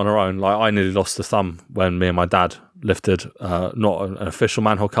 Probably not on our own. Like, I nearly lost a thumb when me and my dad lifted not an official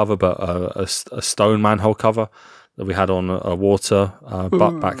manhole cover, but a stone manhole cover that we had on a water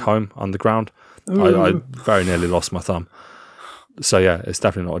back home underground. I very nearly lost my thumb. So yeah, it's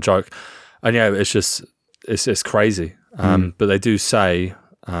definitely not a joke. And yeah, it's just it's crazy. But they do say,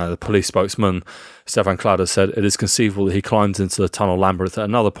 the police spokesman Stefan Kladder said, it is conceivable that he climbed into the tunnel labyrinth at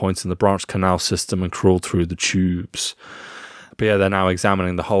another point in the branch canal system and crawled through the tubes. But yeah, they're now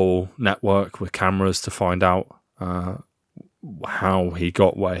examining the whole network with cameras to find out how he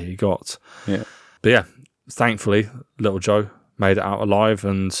got where he got. Yeah. But yeah, thankfully, little Joe made it out alive,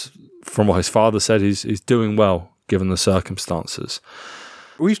 and from what his father said, he's doing well given the circumstances.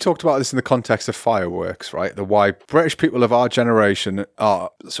 We've talked about this in the context of fireworks, right? Why British people of our generation are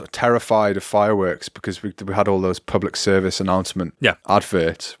sort of terrified of fireworks, because we had all those public service announcement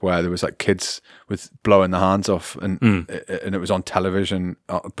adverts where there was like kids with blowing their hands off, and it was on television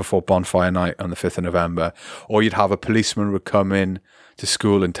before bonfire night on the 5th of November. Or you'd have a policeman would come in to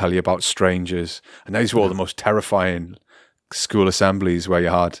school and tell you about strangers. And these were all the most terrifying school assemblies, where you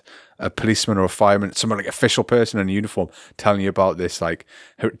had a policeman or a fireman, someone like official person in a uniform telling you about this, like,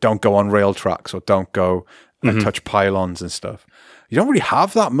 don't go on rail tracks, or don't go and touch pylons and stuff. You don't really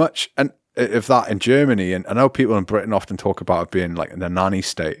have that much of that in Germany. And I know people in Britain often talk about it being like in a nanny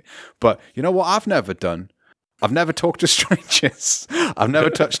state. But you know what I've never done? I've never talked to strangers. I've never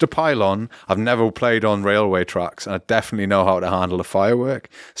touched a pylon. I've never played on railway tracks. And I definitely know how to handle a firework.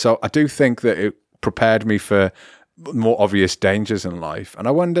 So I do think that it prepared me for more obvious dangers in life. And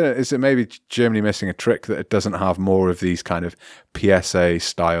I wonder, is it maybe Germany missing a trick that it doesn't have more of these kind of PSA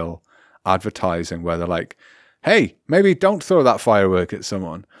style advertising where they're like, hey, maybe don't throw that firework at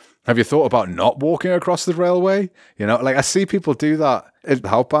someone. Have you thought about not walking across the railway? You know, like I see people do that at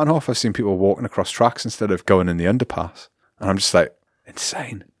Hauptbahnhof. I've seen people walking across tracks instead of going in the underpass. And I'm just like,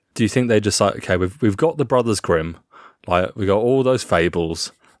 insane. Do you think they just like, okay, we've got the Brothers Grimm, like we got all those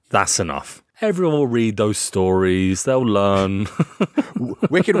fables, that's enough. Everyone will read those stories. They'll learn.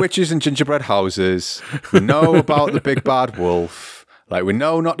 Wicked witches and gingerbread houses. We know about the big bad wolf. Like, we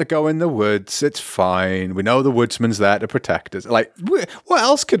know not to go in the woods. It's fine. We know the woodsman's there to protect us. Like, what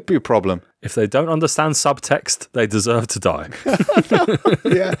else could be a problem? If they don't understand subtext, they deserve to die.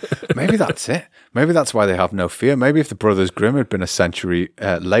 Yeah, maybe that's it. Maybe that's why they have no fear. Maybe if the Brothers Grimm had been a century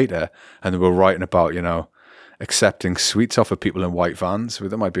later and they were writing about, you know, accepting sweets off of people in white vans,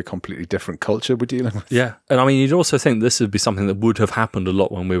 that might be a completely different culture we're dealing with. Yeah. And I mean, you'd also think this would be something that would have happened a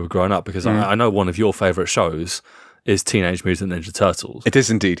lot when we were growing up, because I know one of your favourite shows is Teenage Mutant Ninja Turtles. It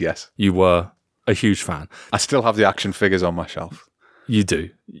is indeed, yes. You were a huge fan. I still have the action figures on my shelf. You do.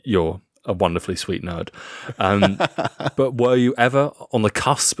 You're a wonderfully sweet nerd. But were you ever on the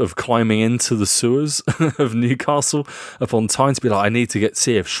cusp of climbing into the sewers of Newcastle upon time to be like, I need to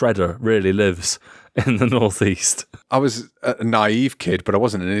see if Shredder really lives in the Northeast? I was a naive kid, but I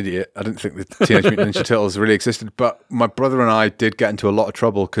wasn't an idiot. I didn't think the Teenage Mutant Ninja Turtles really existed. But my brother and I did get into a lot of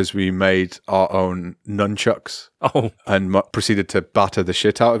trouble because we made our own nunchucks and proceeded to batter the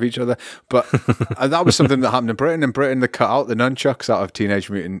shit out of each other. But that was something that happened in Britain. In Britain, they cut out the nunchucks out of Teenage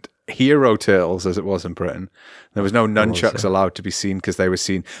Mutant Hero Turtles, as it was in Britain. There was no nunchucks allowed to be seen because they were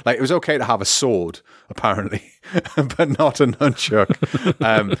seen, like, it was okay to have a sword, apparently, but not a nunchuck.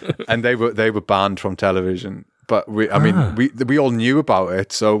 And they were banned from television. But we all knew about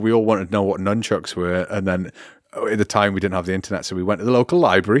it, so we all wanted to know what nunchucks were. And then at the time, we didn't have the internet, so we went to the local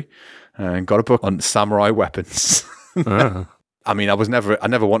library and got a book on samurai weapons. I mean, I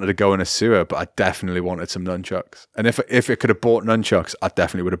never wanted to go in a sewer, but I definitely wanted some nunchucks. And if it could have bought nunchucks, I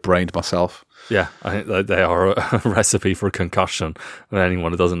definitely would have brained myself. Yeah, I think that they are a recipe for a concussion for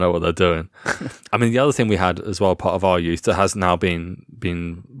anyone who doesn't know what they're doing. I mean, the other thing we had as well, part of our youth, that has now been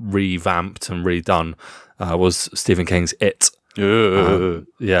revamped and redone, was Stephen King's It.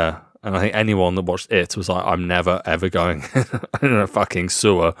 Yeah, and I think anyone that watched It was like, I'm never, ever going in a fucking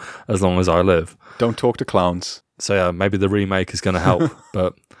sewer as long as I live. Don't talk to clowns. So yeah, maybe the remake is going to help,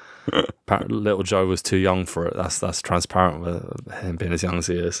 but apparently little Joe was too young for it. That's transparent with him being as young as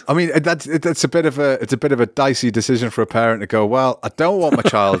he is. I mean, it's a bit of a dicey decision for a parent to go, well, I don't want my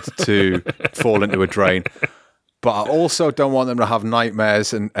child to fall into a drain, but I also don't want them to have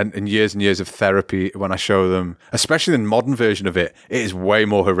nightmares and years of therapy when I show them, especially the modern version of it. It is way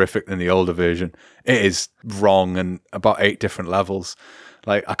more horrific than the older version. It is wrong and about 8 different levels.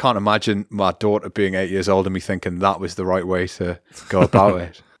 Like, I can't imagine my daughter being 8 years old and me thinking that was the right way to go about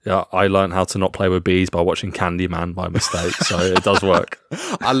it. Yeah, I learned how to not play with bees by watching Candyman by mistake, so it does work.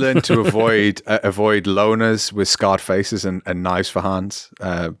 I learned to avoid loners with scarred faces and knives for hands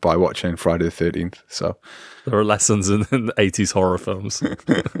by watching Friday the 13th. So there are lessons in 80s horror films.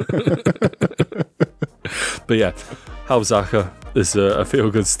 But yeah, Halbzaka is a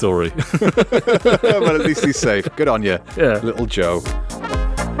feel-good story. But at least he's safe. Good on you, yeah, little Joe.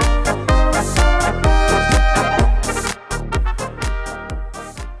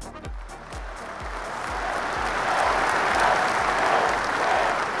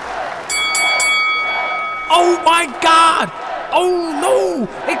 Oh my God! Oh no!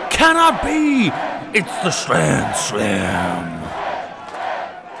 It cannot be! It's the Slam.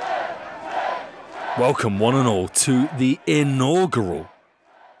 Welcome, one and all, to the inaugural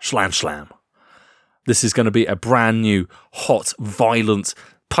Slam. This is going to be a brand new, hot, violent,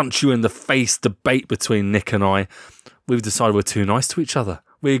 punch you in the face debate between Nick and I. We've decided we're too nice to each other.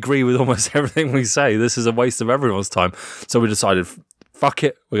 We agree with almost everything we say. This is a waste of everyone's time. So we decided, fuck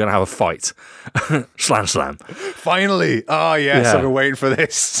it, we're going to have a fight. Slam. Finally. Oh, yes, Yeah. I've been waiting for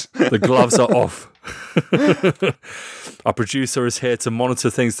this. The gloves are off. Our producer is here to monitor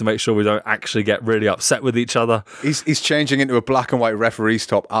things to make sure we don't actually get really upset with each other. He's changing into a black and white referee's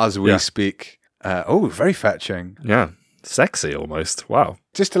top as we speak. Very fetching. Yeah, sexy almost. Wow.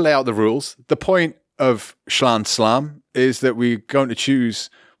 Just to lay out the rules, the point of Slam is that we're going to choose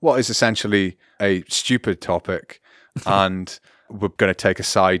what is essentially a stupid topic and we're going to take a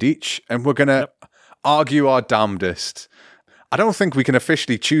side each and we're going to argue our damnedest. I don't think we can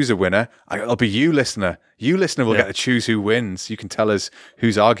officially choose a winner. It'll be you, listener. You, listener, will get to choose who wins. You can tell us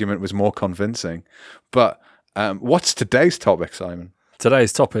whose argument was more convincing. But what's today's topic, Simon?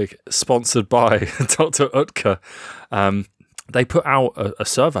 Today's topic, sponsored by Dr. Utker. They put out a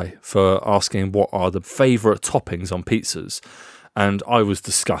survey for asking what are the favourite toppings on pizzas. And I was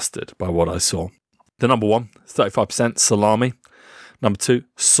disgusted by what I saw. The number one, 35% salami. Number two,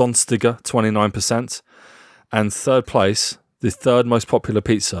 Sonstiger, 29%. And third place, the third most popular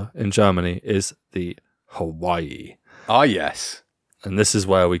pizza in Germany is the Hawaii. Ah, yes. And this is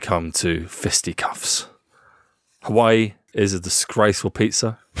where we come to fisticuffs. Hawaii is a disgraceful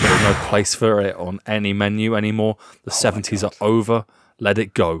pizza. There's no place for it on any menu anymore. The 70s are over. Let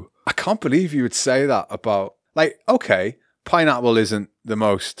it go. I can't believe you would say that about, okay, pineapple isn't the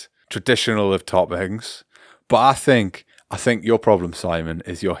most traditional of toppings, but I think your problem, Simon,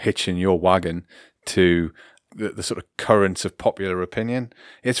 is you're hitching your wagon to the sort of currents of popular opinion.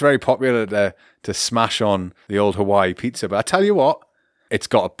 It's very popular to smash on the old Hawaii pizza, but I tell you what, it's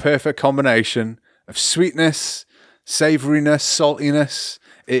got a perfect combination of sweetness, savouriness, saltiness.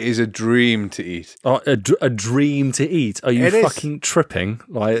 It is a dream to eat. Oh, a dream to eat? Are you fucking tripping?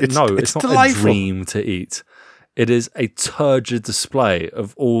 It's not delightful. A dream to eat. It is a turgid display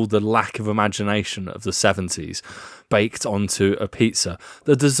of all the lack of imagination of the 70s baked onto a pizza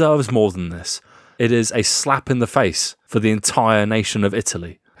that deserves more than this. It is a slap in the face for the entire nation of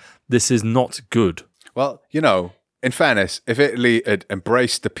Italy. This is not good. Well, in fairness, if Italy had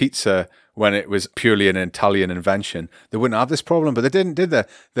embraced the pizza when it was purely an Italian invention, they wouldn't have this problem. But they didn't, did they?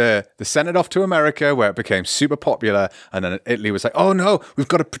 They sent it off to America where it became super popular. And then Italy was like, oh no, we've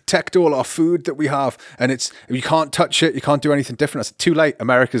got to protect all our food that we have. And you can't touch it. You can't do anything different. It's too late.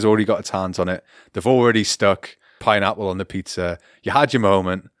 America's already got its hands on it. They've already stuck pineapple on the pizza. You had your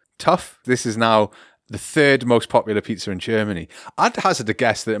moment. Tough. This is now the third most popular pizza in Germany. I'd hazard a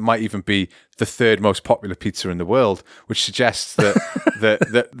guess that it might even be the third most popular pizza in the world, which suggests that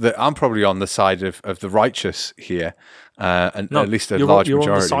that I'm probably on the side of the righteous here, and at least a large you're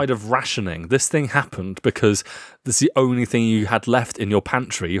majority. on the side of rationing. This thing happened because this is the only thing you had left in your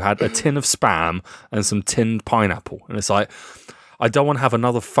pantry. You had a tin of Spam and some tinned pineapple, and it's like, I don't want to have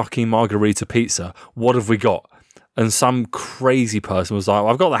another fucking margarita pizza. What have we got? And some crazy person was like,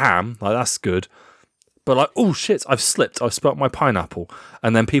 well, I've got the ham. Like, that's good. But like, oh shit, I've slipped. I've spelt my pineapple.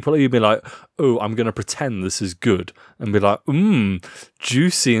 And then people would be like, oh, I'm going to pretend this is good. And be like,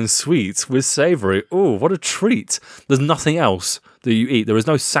 juicy and sweet with savoury. Oh, what a treat. There's nothing else that you eat. There is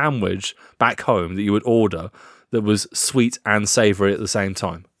no sandwich back home that you would order that was sweet and savoury at the same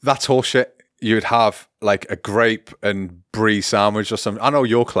time. That's horseshit. You'd have like a grape and brie sandwich or something. I know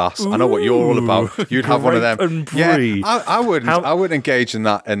your class. I know what you're all about. You'd have one of them. And brie. Yeah, I wouldn't. I wouldn't engage in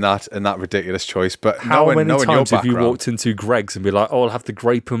that ridiculous choice. But how many times have you background, walked into Greg's and be like, "Oh, I'll have the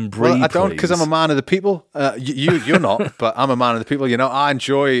grape and brie"? Well, I don't, because I'm a man of the people. You're not, but I'm a man of the people. You know, I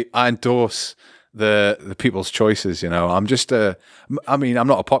endorse the people's choices. You know, I'm just I'm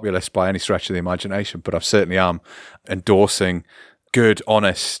not a populist by any stretch of the imagination, but I certainly am endorsing good,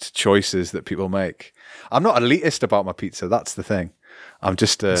 honest choices that people make. I'm not elitist about my pizza. That's the thing. I'm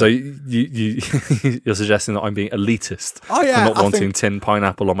just... So you're suggesting that I'm being elitist for not wanting tinned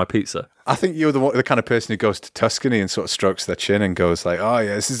pineapple on my pizza? I think you're the kind of person who goes to Tuscany and sort of strokes their chin and goes like, oh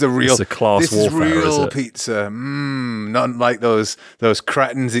yeah, this is class warfare, is real is it? Pizza. Not like those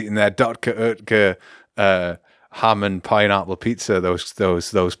cretins eating their Dotke ham and pineapple pizza,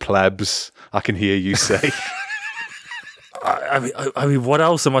 those plebs, I can hear you say. I mean, what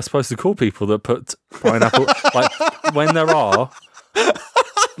else am I supposed to call people that put pineapple? Like, when there are,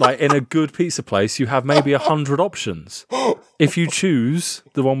 like, in a good pizza place, you have maybe 100 options. If you choose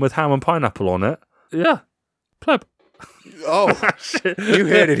the one with ham and pineapple on it, yeah, pleb. Oh, you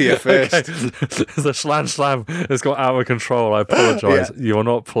heard it here first. Okay. The slam has got out of control. I apologise. Yeah. You are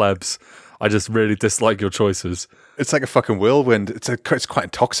not plebs. I just really dislike your choices. It's like a fucking whirlwind. It's quite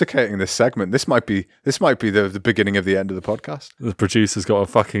intoxicating, this segment. This might be the beginning of the end of the podcast. The producer's got a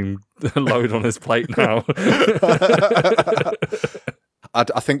fucking load on his plate now.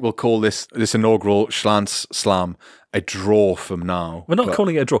 I think we'll call this inaugural Schlance Slam a draw from now. We're not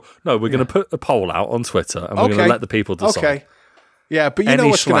calling it a draw. No, we're going to put a poll out on Twitter and we're going to let the people decide. Okay. Yeah, but you know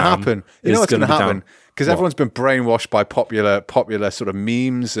what's going to happen. You know what's going to happen. Because everyone's been brainwashed by popular sort of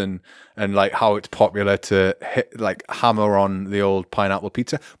memes and like how it's popular to like hammer on the old pineapple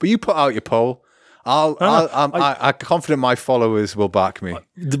pizza. But you put out your poll. I'm confident my followers will back me.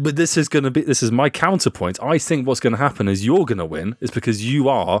 But this is my counterpoint. I think what's going to happen is you're going to win is because you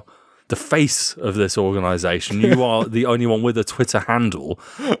are the face of this organization. You are the only one with a Twitter handle.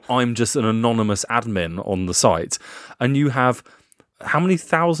 I'm just an anonymous admin on the site. And you have... How many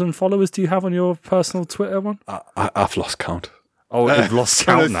thousand followers do you have on your personal Twitter one? I've lost count. Oh, you've lost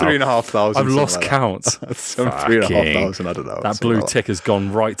count now. 3,500. I've lost count. Some 3,500. I don't know. That blue tick has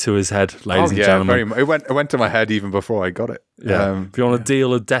gone right to his head, ladies and gentlemen. Very much. It went to my head even before I got it. Yeah. If you want to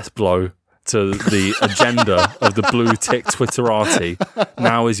deal a death blow to the agenda of the blue tick Twitterati,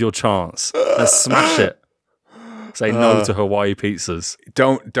 now is your chance. Let's smash it. Say no to Hawaii pizzas.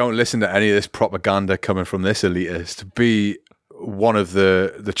 Don't listen to any of this propaganda coming from this elitist. Be one of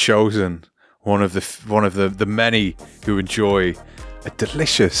the chosen, one of the many who enjoy a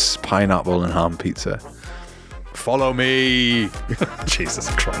delicious pineapple and ham pizza. Follow me. Jesus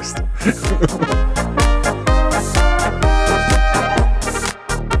Christ.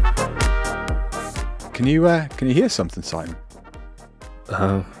 Can you hear something, Simon?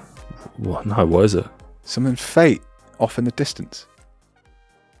 What? No, what is it? Something faint off in the distance.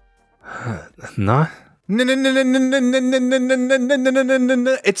 No. It's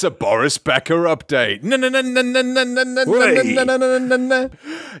a Boris Becker update.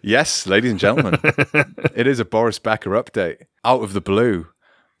 Yes, ladies and gentlemen, it is a Boris Becker update out of the blue.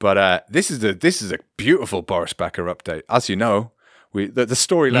 But this is a beautiful Boris Becker update. As you know, the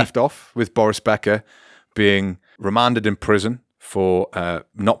story left off with Boris Becker being remanded in prison for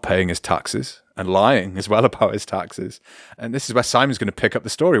not paying his taxes and lying as well about his taxes. And this is where Simon's going to pick up the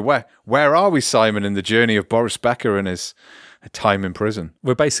story. Where are we, Simon, in the journey of Boris Becker and his time in prison?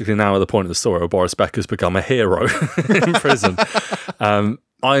 We're basically now at the point of the story where Boris Becker's become a hero in prison.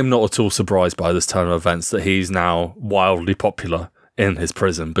 I'm not at all surprised by this turn of events that he's now wildly popular in his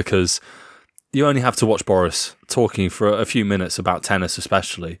prison, because you only have to watch Boris talking for a few minutes about tennis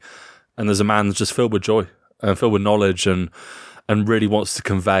especially, and there's a man that's just filled with joy and filled with knowledge and really wants to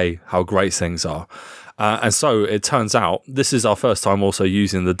convey how great things are. And so it turns out this is our first time also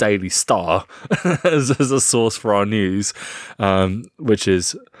using the Daily Star as a source for our news, which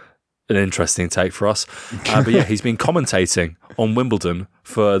is an interesting take for us. But yeah, he's been commentating on Wimbledon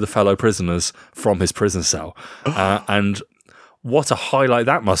for the fellow prisoners from his prison cell. And what a highlight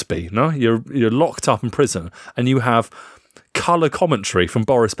that must be, no? You're locked up in prison and you have colour commentary from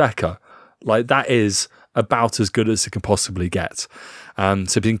Boris Becker. Like, that is about as good as it can possibly get.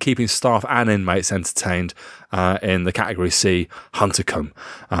 So been keeping staff and inmates entertained in the Category C Huntercombe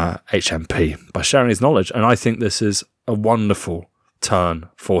HMP by sharing his knowledge. And I think this is a wonderful turn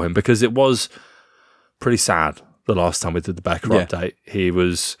for him, because it was pretty sad the last time we did the Becker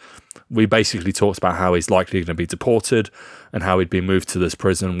update. We basically talked about how he's likely going to be deported and how he'd been moved to this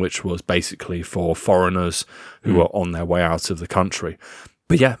prison, which was basically for foreigners who were on their way out of the country.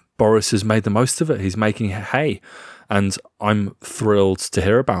 But yeah, Boris has made the most of it. He's making hay. And I'm thrilled to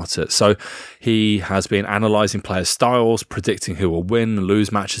hear about it. So he has been analysing players' styles, predicting who will win and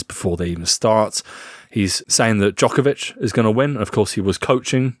lose matches before they even start. He's saying that Djokovic is going to win. Of course, he was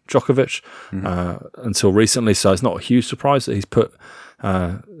coaching Djokovic until recently, so it's not a huge surprise that he's put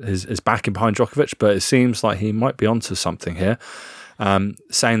his backing behind Djokovic, but it seems like he might be onto something here.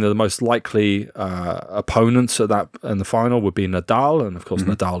 Saying that the most likely opponents in the final would be Nadal, and of course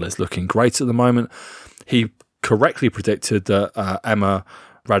Nadal is looking great at the moment. He correctly predicted that Emma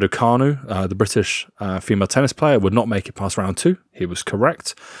Raducanu, the British female tennis player, would not make it past round 2. He was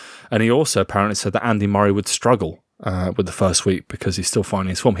correct. And he also apparently said that Andy Murray would struggle with the first week because he's still finding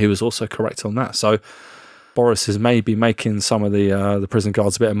his form. He was also correct on that. So Boris is maybe making some of the prison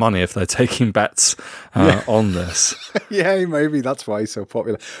guards a bit of money if they're taking bets on this. Yeah, maybe that's why he's so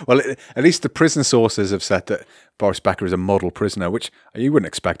popular. Well, at least the prison sources have said that Boris Becker is a model prisoner, which you wouldn't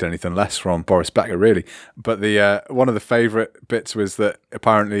expect anything less from Boris Becker, really. But the one of the favourite bits was that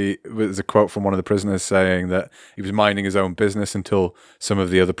apparently there's a quote from one of the prisoners saying that he was minding his own business until some of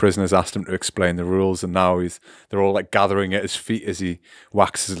the other prisoners asked him to explain the rules, and now they're all like gathering at his feet as he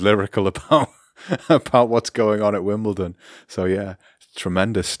waxes lyrical about what's going on at Wimbledon. So yeah,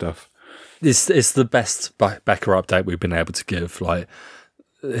 tremendous stuff. It's the best Becker update we've been able to give. Like,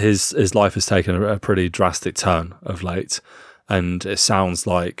 his life has taken a pretty drastic turn of late, and it sounds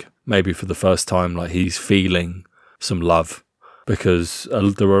like maybe for the first time, like, he's feeling some love, because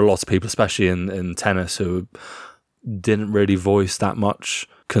there were a lot of people, especially in tennis, who didn't really voice that much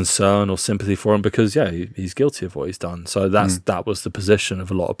concern or sympathy for him because he's guilty of what he's done. So that was the position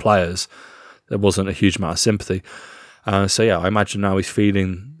of a lot of players. There wasn't a huge amount of sympathy. So I imagine now he's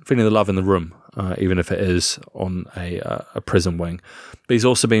feeling the love in the room, even if it is on a prison wing. But he's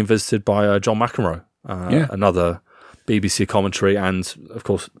also being visited by John McEnroe, another BBC commentary and, of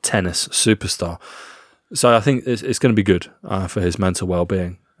course, tennis superstar. So I think it's going to be good for his mental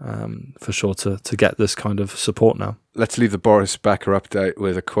well-being, for sure, to get this kind of support now. Let's leave the Boris Becker update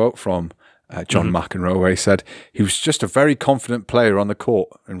with a quote from John McEnroe, where he said, he was just a very confident player on the court,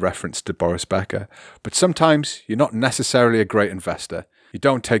 in reference to Boris Becker. But sometimes you're not necessarily a great investor. You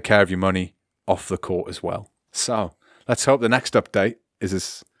don't take care of your money off the court as well. So let's hope the next update is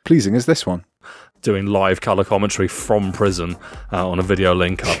as pleasing as this one. Doing live colour commentary from prison on a video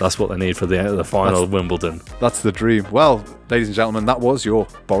link up. That's what they need for the final of Wimbledon. That's the dream. Well, ladies and gentlemen, that was your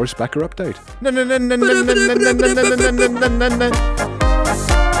Boris Becker update.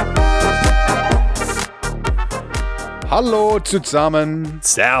 Hallo zusammen.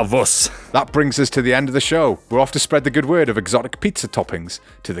 Servus. That brings us to the end of the show. We're off to spread the good word of exotic pizza toppings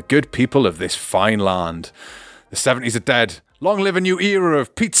to the good people of this fine land. The 70s are dead. Long live a new era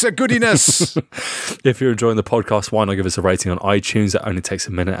of pizza goodiness. If you're enjoying the podcast, why not give us a rating on iTunes? It only takes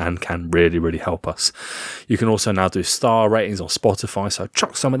a minute and can really, really help us. You can also now do star ratings on Spotify, so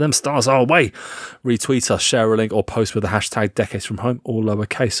chuck some of them stars our way. Retweet us, share a link, or post with the hashtag Decades From Home, all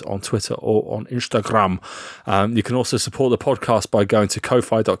lowercase, on Twitter or on Instagram. You can also support the podcast by going to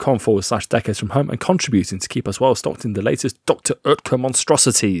ko-fi.com/Decades From Home and contributing to keep us well stocked in the latest Dr. Oetker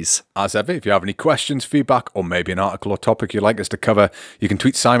monstrosities. As ever, if you have any questions, feedback, or maybe an article or topic you'd like us to cover, you can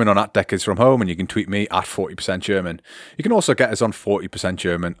tweet Simon on @DecadesFromHome, and you can tweet me at 40% German. You can also get us on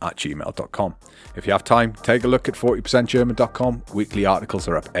 40%German@gmail.com. If you have time, take a look at 40%German.com. Weekly articles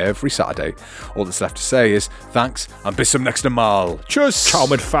are up every Saturday. All that's left to say is thanks and bis zum nächsten Mal. Tschüss. Ciao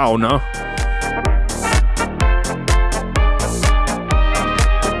mit Fauna.